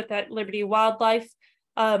we dealt with at Liberty Wildlife.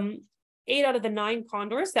 8 out of the 9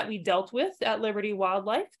 condors that we dealt with at Liberty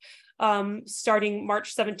Wildlife, starting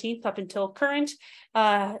March 17th up until current,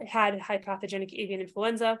 had high pathogenic avian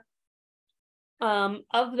influenza.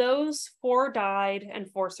 Of those, 4 died and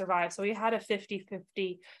 4 survived. So we had a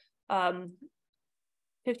 50-50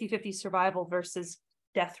 survival versus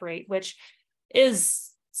death rate, which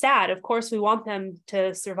is sad. Of course, we want them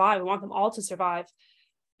to survive. We want them all to survive.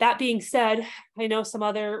 That being said, I know some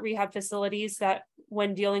other rehab facilities that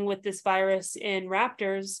when dealing with this virus in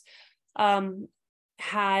raptors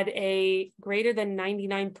had a greater than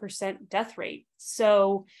 99% death rate.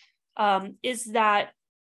 So is it that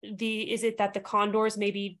the condors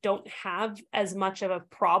maybe don't have as much of a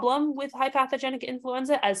problem with high pathogenic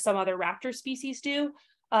influenza as some other raptor species do?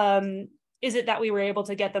 Is it that we were able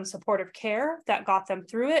to get them supportive care that got them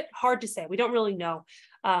through it? Hard to say. We don't really know.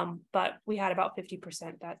 But we had about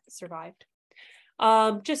 50% that survived.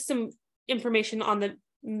 Just some information on the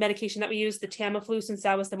medication that we used, the Tamiflu, since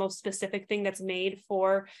that was the most specific thing that's made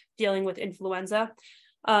for dealing with influenza.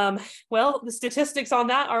 Well, the statistics on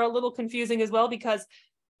that are a little confusing as well because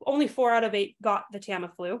only 4 out of 8 got the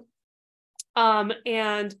Tamiflu.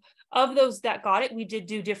 And of those that got it, we did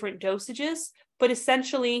do different dosages, but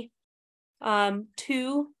essentially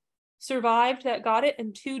 2 survived that got it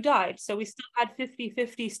and 2 died. So we still had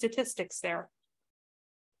 50-50 statistics there.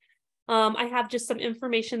 I have just some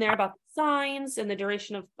information there about the signs and the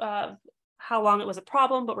duration of how long it was a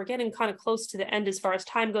problem, but we're getting kind of close to the end as far as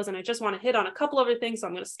time goes. And I just want to hit on a couple other things, so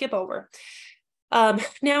I'm going to skip over.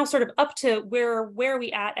 Now sort of up to where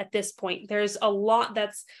we at this point. There's a lot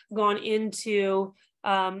that's gone into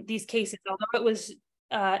these cases, although it was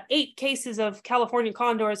 8 cases of California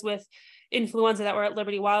condors with influenza that were at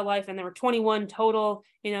Liberty Wildlife, and there were 21 total,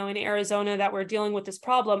 in Arizona that were dealing with this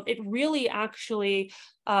problem. It really actually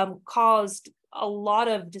caused a lot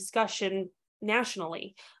of discussion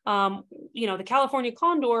nationally. The California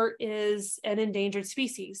condor is an endangered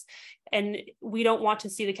species, and we don't want to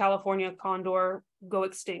see the California condor go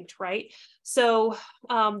extinct, right? So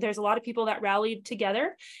there's a lot of people that rallied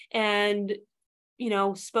together and,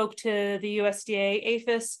 spoke to the USDA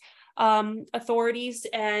APHIS authorities,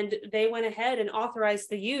 and they went ahead and authorized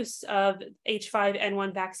the use of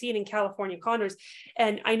H5N1 vaccine in California condors.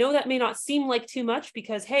 And I know that may not seem like too much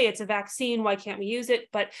because, hey, it's a vaccine, why can't we use it?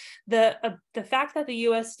 But the fact that the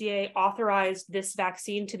USDA authorized this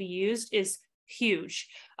vaccine to be used is huge.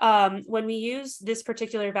 When we use this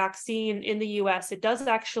particular vaccine in the US, it does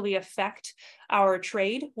actually affect our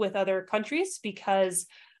trade with other countries because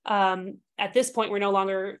at this point, we're no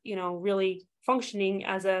longer, really functioning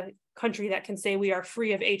as a country that can say we are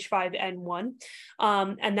free of H5N1.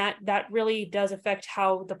 And that really does affect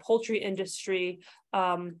how the poultry industry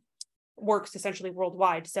works essentially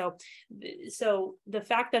worldwide. So the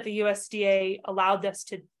fact that the USDA allowed us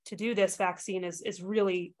to do this vaccine is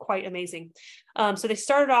really quite amazing. So they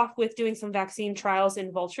started off with doing some vaccine trials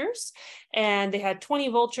in vultures, and they had 20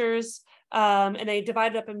 vultures. And they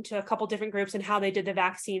divided up into a couple different groups and how they did the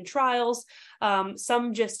vaccine trials.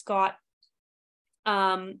 Some just got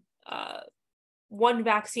one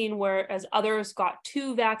vaccine, whereas others got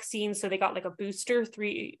 2 vaccines. So they got like a booster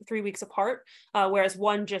 3 weeks apart, whereas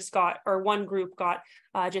one group got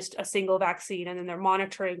just a single vaccine, and then they're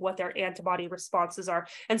monitoring what their antibody responses are.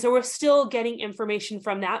 And so we're still getting information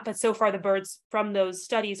from that, but so far the birds from those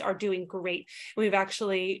studies are doing great. We've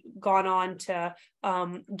actually gone on to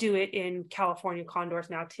do it in California condors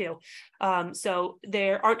now too. So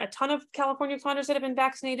there aren't a ton of California condors that have been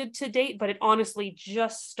vaccinated to date, but it honestly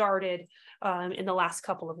just started in the last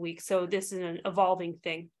couple of weeks. So this is an evolving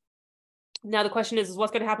thing. Now the question is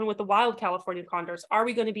what's going to happen with the wild California condors? Are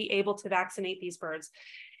we going to be able to vaccinate these birds?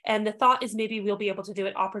 And the thought is maybe we'll be able to do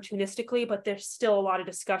it opportunistically, but there's still a lot of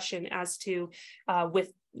discussion as to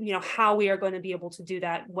with how we are going to be able to do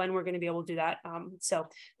that, when we're going to be able to do that. So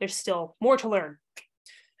there's still more to learn.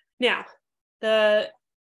 Now, the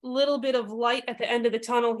little bit of light at the end of the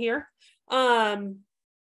tunnel here.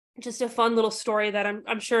 Just a fun little story that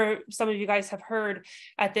I'm sure some of you guys have heard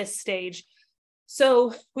at this stage.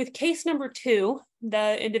 So with case number 2,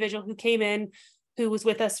 the individual who came in, who was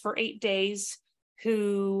with us for 8 days,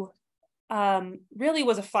 who really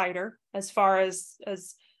was a fighter as far as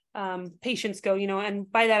patients go,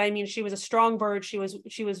 and by that I mean she was a strong bird. She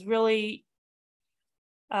was really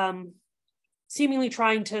seemingly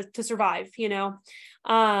trying to survive,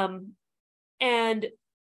 and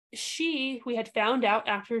we had found out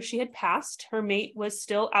after she had passed, her mate was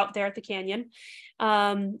still out there at the canyon,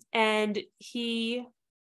 and he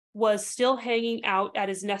was still hanging out at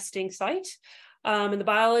his nesting site, and the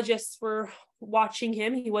biologists were watching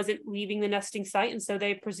him. He wasn't leaving the nesting site, and so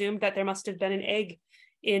they presumed that there must have been an egg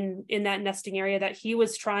in that nesting area that he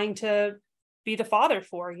was trying to be the father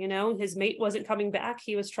for. His mate wasn't coming back.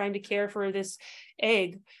 He was trying to care for this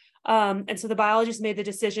egg. And so the biologist made the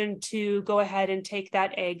decision to go ahead and take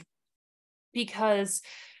that egg, because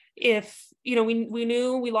if, we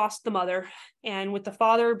knew we lost the mother, and with the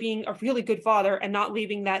father being a really good father and not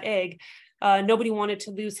leaving that egg, nobody wanted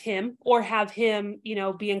to lose him or have him,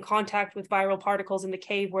 be in contact with viral particles in the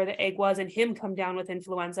cave where the egg was and him come down with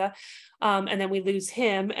influenza. And then we lose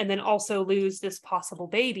him and then also lose this possible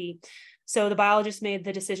baby. So the biologist made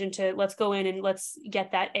the decision to let's go in and let's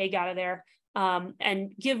get that egg out of there.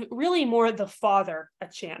 And give really more the father a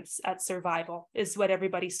chance at survival is what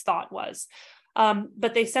everybody's thought was.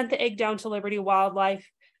 But they sent the egg down to Liberty Wildlife,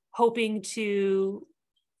 hoping to,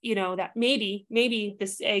 that maybe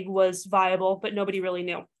this egg was viable, but nobody really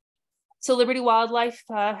knew. So Liberty Wildlife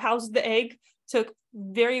housed the egg, took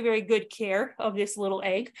very, very good care of this little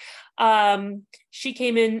egg. She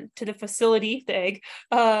came into the facility, the egg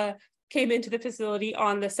came into the facility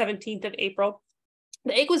on the 17th of April.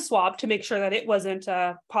 The egg was swabbed to make sure that it wasn't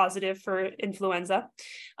positive for influenza.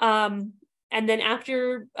 And then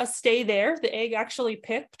after a stay there, the egg actually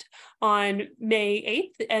picked on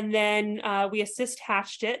May 8th, and then we assist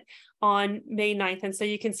hatched it on May 9th. And so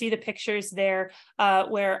you can see the pictures there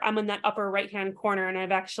where I'm in that upper right-hand corner, and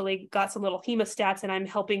I've actually got some little hemostats, and I'm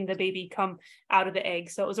helping the baby come out of the egg.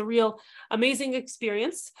 So it was a real amazing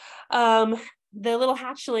experience. The little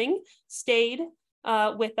hatchling stayed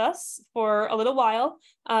with us for a little while.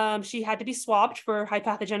 She had to be swabbed for high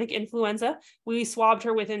pathogenic influenza. We swabbed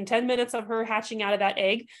her within 10 minutes of her hatching out of that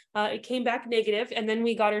egg. It came back negative, and then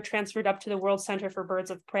we got her transferred up to the World Center for Birds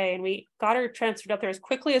of Prey, and we got her transferred up there as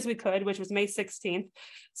quickly as we could, which was May 16th.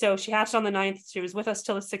 So she hatched on the 9th. She was with us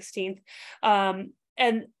till the 16th.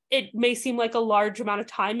 And it may seem like a large amount of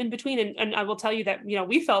time in between. And I will tell you that,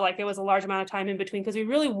 we felt like it was a large amount of time in between because we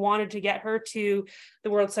really wanted to get her to the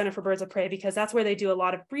World Center for Birds of Prey, because that's where they do a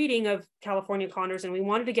lot of breeding of California condors. And we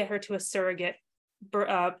wanted to get her to a surrogate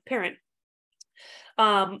parent.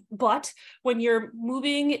 But when you're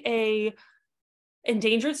moving a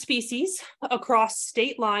endangered species across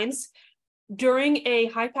state lines during a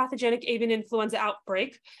high pathogenic avian influenza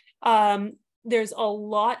outbreak, there's a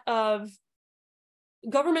lot of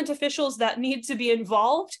government officials that need to be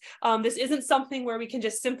involved. This isn't something where we can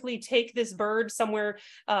just simply take this bird somewhere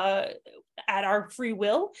at our free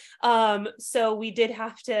will. So we did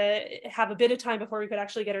have to have a bit of time before we could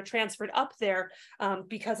actually get her transferred up there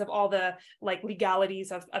because of all the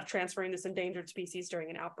legalities of transferring this endangered species during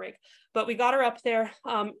an outbreak. But we got her up there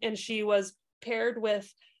and she was paired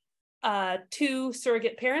with 2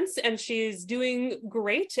 surrogate parents, and she's doing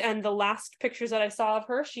great. And the last pictures that I saw of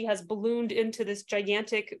her, she has ballooned into this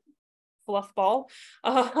gigantic fluff ball.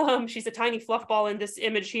 She's a tiny fluff ball in this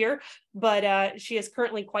image here, but she is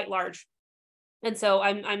currently quite large. And so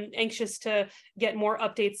I'm anxious to get more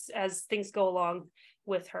updates as things go along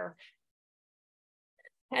with her.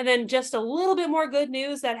 And then just a little bit more good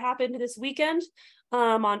news that happened this weekend.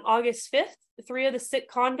 On August 5th, 3 of the sick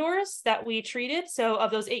condors that we treated, so of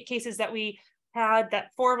those 8 cases that we had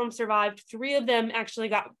that 4 of them survived. 3 of them actually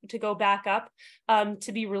got to go back up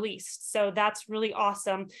to be released. So that's really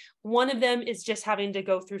awesome. 1 of them is just having to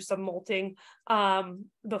go through some molting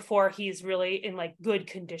before he's really in like good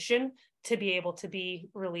condition to be able to be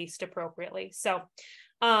released appropriately. So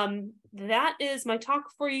that is my talk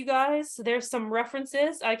for you guys. So there's some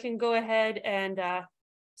references. I can go ahead and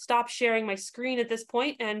stop sharing my screen at this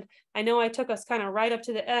point. And I know I took us kind of right up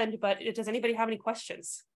to the end, but does anybody have any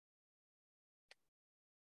questions?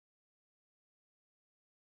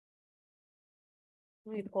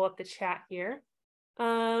 Let me pull up the chat here.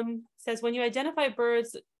 Says, when you identify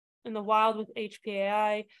birds in the wild with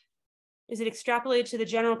HPAI, is it extrapolated to the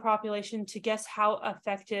general population to guess how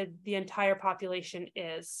affected the entire population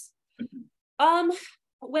is?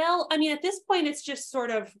 Well, I mean, at this point, it's just sort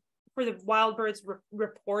of for the wild birds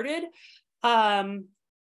reported. It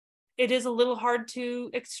is a little hard to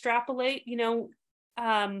extrapolate, you know.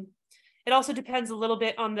 It also depends a little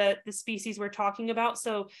bit on the species we're talking about.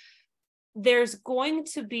 So there's going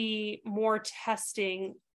to be more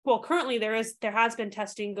testing. Well, currently there has been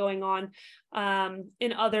testing going on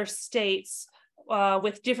in other states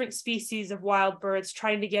with different species of wild birds,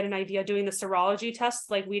 trying to get an idea, doing the serology tests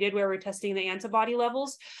like we did, where we're testing the antibody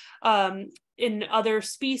levels in other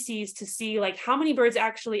species to see like how many birds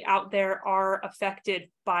actually out there are affected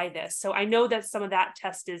by this. So I know that some of that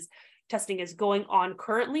testing is going on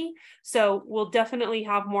currently. So we'll definitely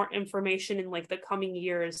have more information in like the coming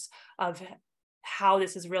years of how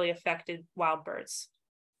this has really affected wild birds.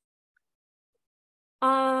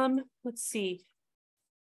 Let's see.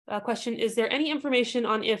 Question, is there any information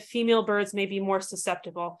on if female birds may be more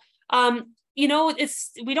susceptible? You know,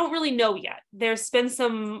 we don't really know yet. There's been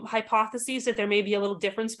some hypotheses that there may be a little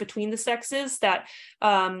difference between the sexes, that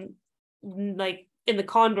like in the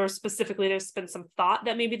condor specifically, there's been some thought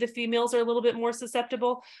that maybe the females are a little bit more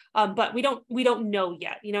susceptible, but we don't know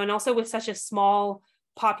yet, you know. And also with such a small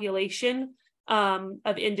population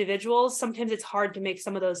of individuals, sometimes it's hard to make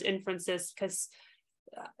some of those inferences because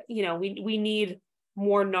you know, we need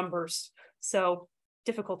more numbers, so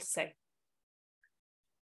difficult to say.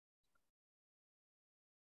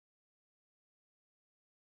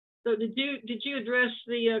 So did you address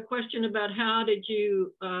the question about how did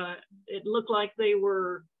you it looked like they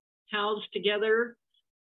were housed together?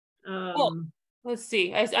 Oh, let's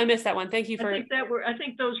see. I missed that one. Thank you for. I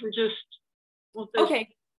think those were just. Well, okay.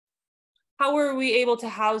 How were we able to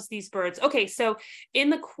house these birds? Okay, so in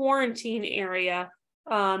the quarantine area,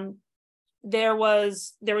 there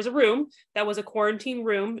was a room that was a quarantine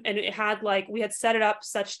room, and it had like, we had set it up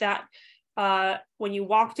such that when you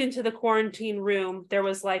walked into the quarantine room, there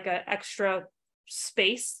was like an extra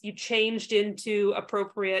space. You changed into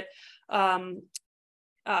appropriate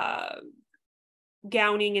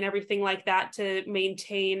gowning and everything like that to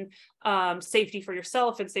maintain safety for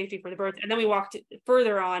yourself and safety for the birds. And then we walked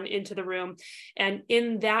further on into the room, and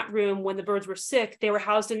in that room, when the birds were sick, they were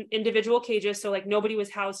housed in individual cages. So like nobody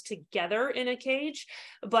was housed together in a cage,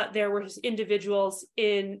 but there were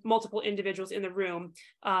multiple individuals in the room,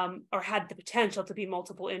 or had the potential to be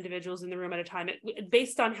multiple individuals in the room at a time.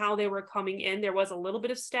 Based on how they were coming in, there was a little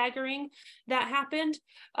bit of staggering that happened.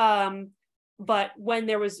 But when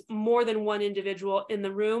there was more than one individual in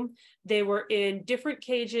the room, they were in different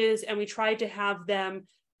cages, and we tried to have them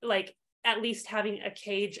like at least having a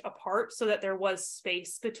cage apart so that there was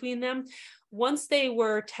space between them. Once they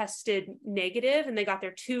were tested negative and they got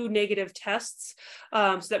their 2 negative tests,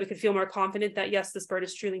 so that we could feel more confident that yes, this bird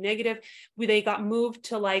is truly negative, they got moved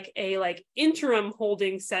to like a interim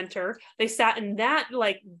holding center. They sat in that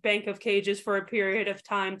like bank of cages for a period of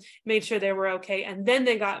time, made sure they were okay, and then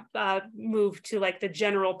they got moved to like the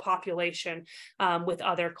general population with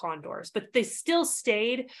other condors. But they still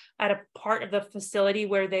stayed at a part of the facility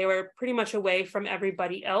where they were pretty much away from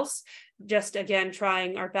everybody else, just again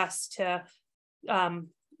trying our best to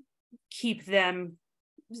keep them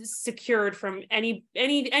secured from any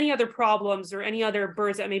other problems or any other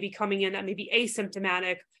birds that may be coming in that may be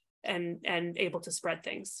asymptomatic and able to spread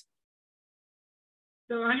things.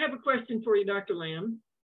 So I have a question for you, Dr. Lamb.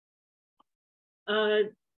 Do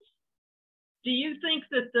you think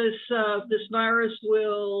that this virus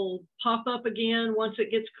will pop up again once it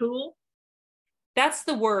gets cool? That's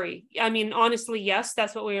the worry. I mean, honestly, yes,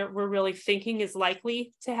 that's what we're really thinking is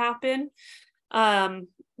likely to happen.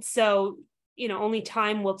 So, you know, only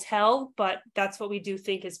time will tell, but that's what we do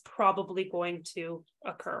think is probably going to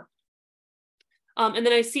occur. And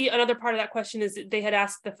then I see another part of that question is they had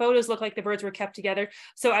asked, the photos look like the birds were kept together.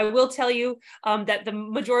 So I will tell you that the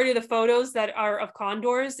majority of the photos that are of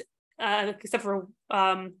condors, except for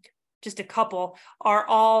just a couple, are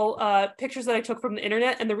all pictures that I took from the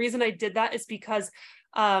internet. And the reason I did that is because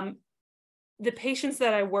the patients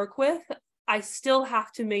that I work with, I still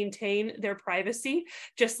have to maintain their privacy,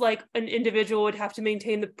 just like an individual would have to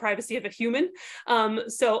maintain the privacy of a human.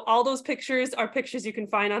 So all those pictures are pictures you can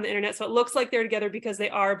find on the internet. So it looks like they're together because they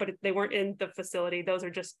are, but they weren't in the facility. Those are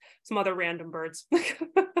just some other random birds.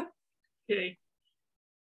 Okay.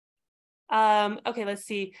 Okay, let's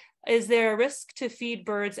see. Is there a risk to feed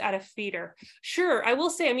birds at a feeder? Sure, I will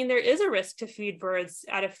say, I mean, there is a risk to feed birds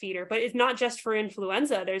at a feeder, but it's not just for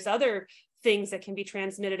influenza. There's other things that can be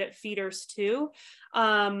transmitted at feeders too.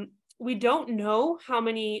 We don't know how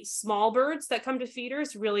many small birds that come to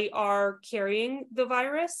feeders really are carrying the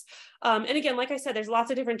virus. And again, like I said, there's lots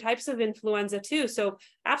of different types of influenza too. So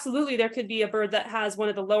absolutely, there could be a bird that has one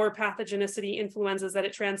of the lower pathogenicity influenzas that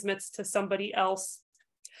it transmits to somebody else.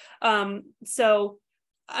 So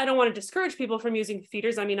I don't want to discourage people from using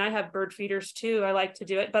feeders. I mean, I have bird feeders too. I like to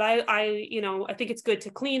do it, but I think it's good to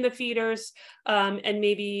clean the feeders, and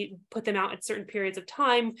maybe put them out at certain periods of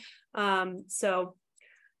time.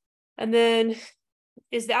 And then,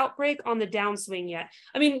 is the outbreak on the downswing yet?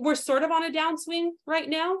 I mean, we're sort of on a downswing right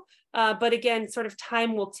now, but again, sort of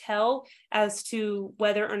time will tell as to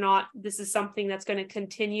whether or not this is something that's going to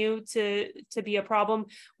continue to be a problem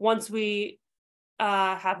once we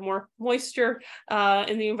have more moisture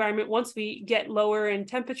in the environment. Once we get lower in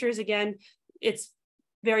temperatures again, it's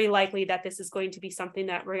very likely that this is going to be something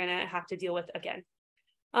that we're going to have to deal with again.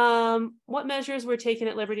 What measures were taken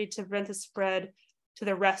at Liberty to prevent the spread to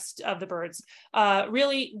the rest of the birds?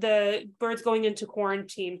 Really, the birds going into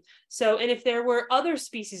quarantine. So, and if there were other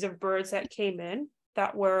species of birds that came in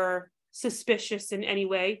that were suspicious in any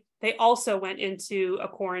way, they also went into a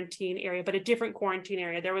quarantine area, but a different quarantine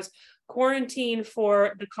area. There was quarantine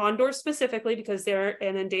for the condor specifically because they're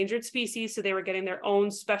an endangered species, so they were getting their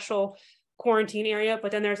own special quarantine area,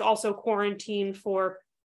 but then there's also quarantine for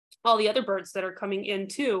all the other birds that are coming in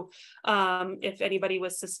too, if anybody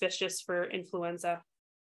was suspicious for influenza.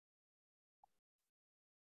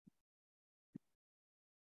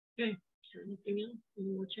 Okay, anything else? Any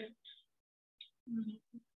more checks?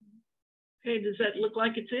 Okay, does that look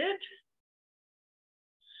like it's it?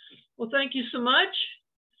 Well, thank you so much.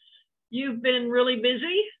 You've been really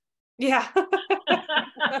busy. Yeah.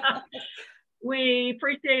 We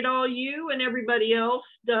appreciate all you and everybody else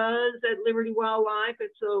does at Liberty Wildlife.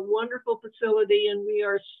 It's a wonderful facility, and we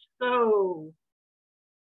are so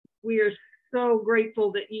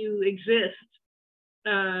grateful that you exist,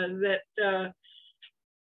 that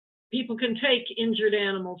people can take injured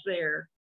animals there.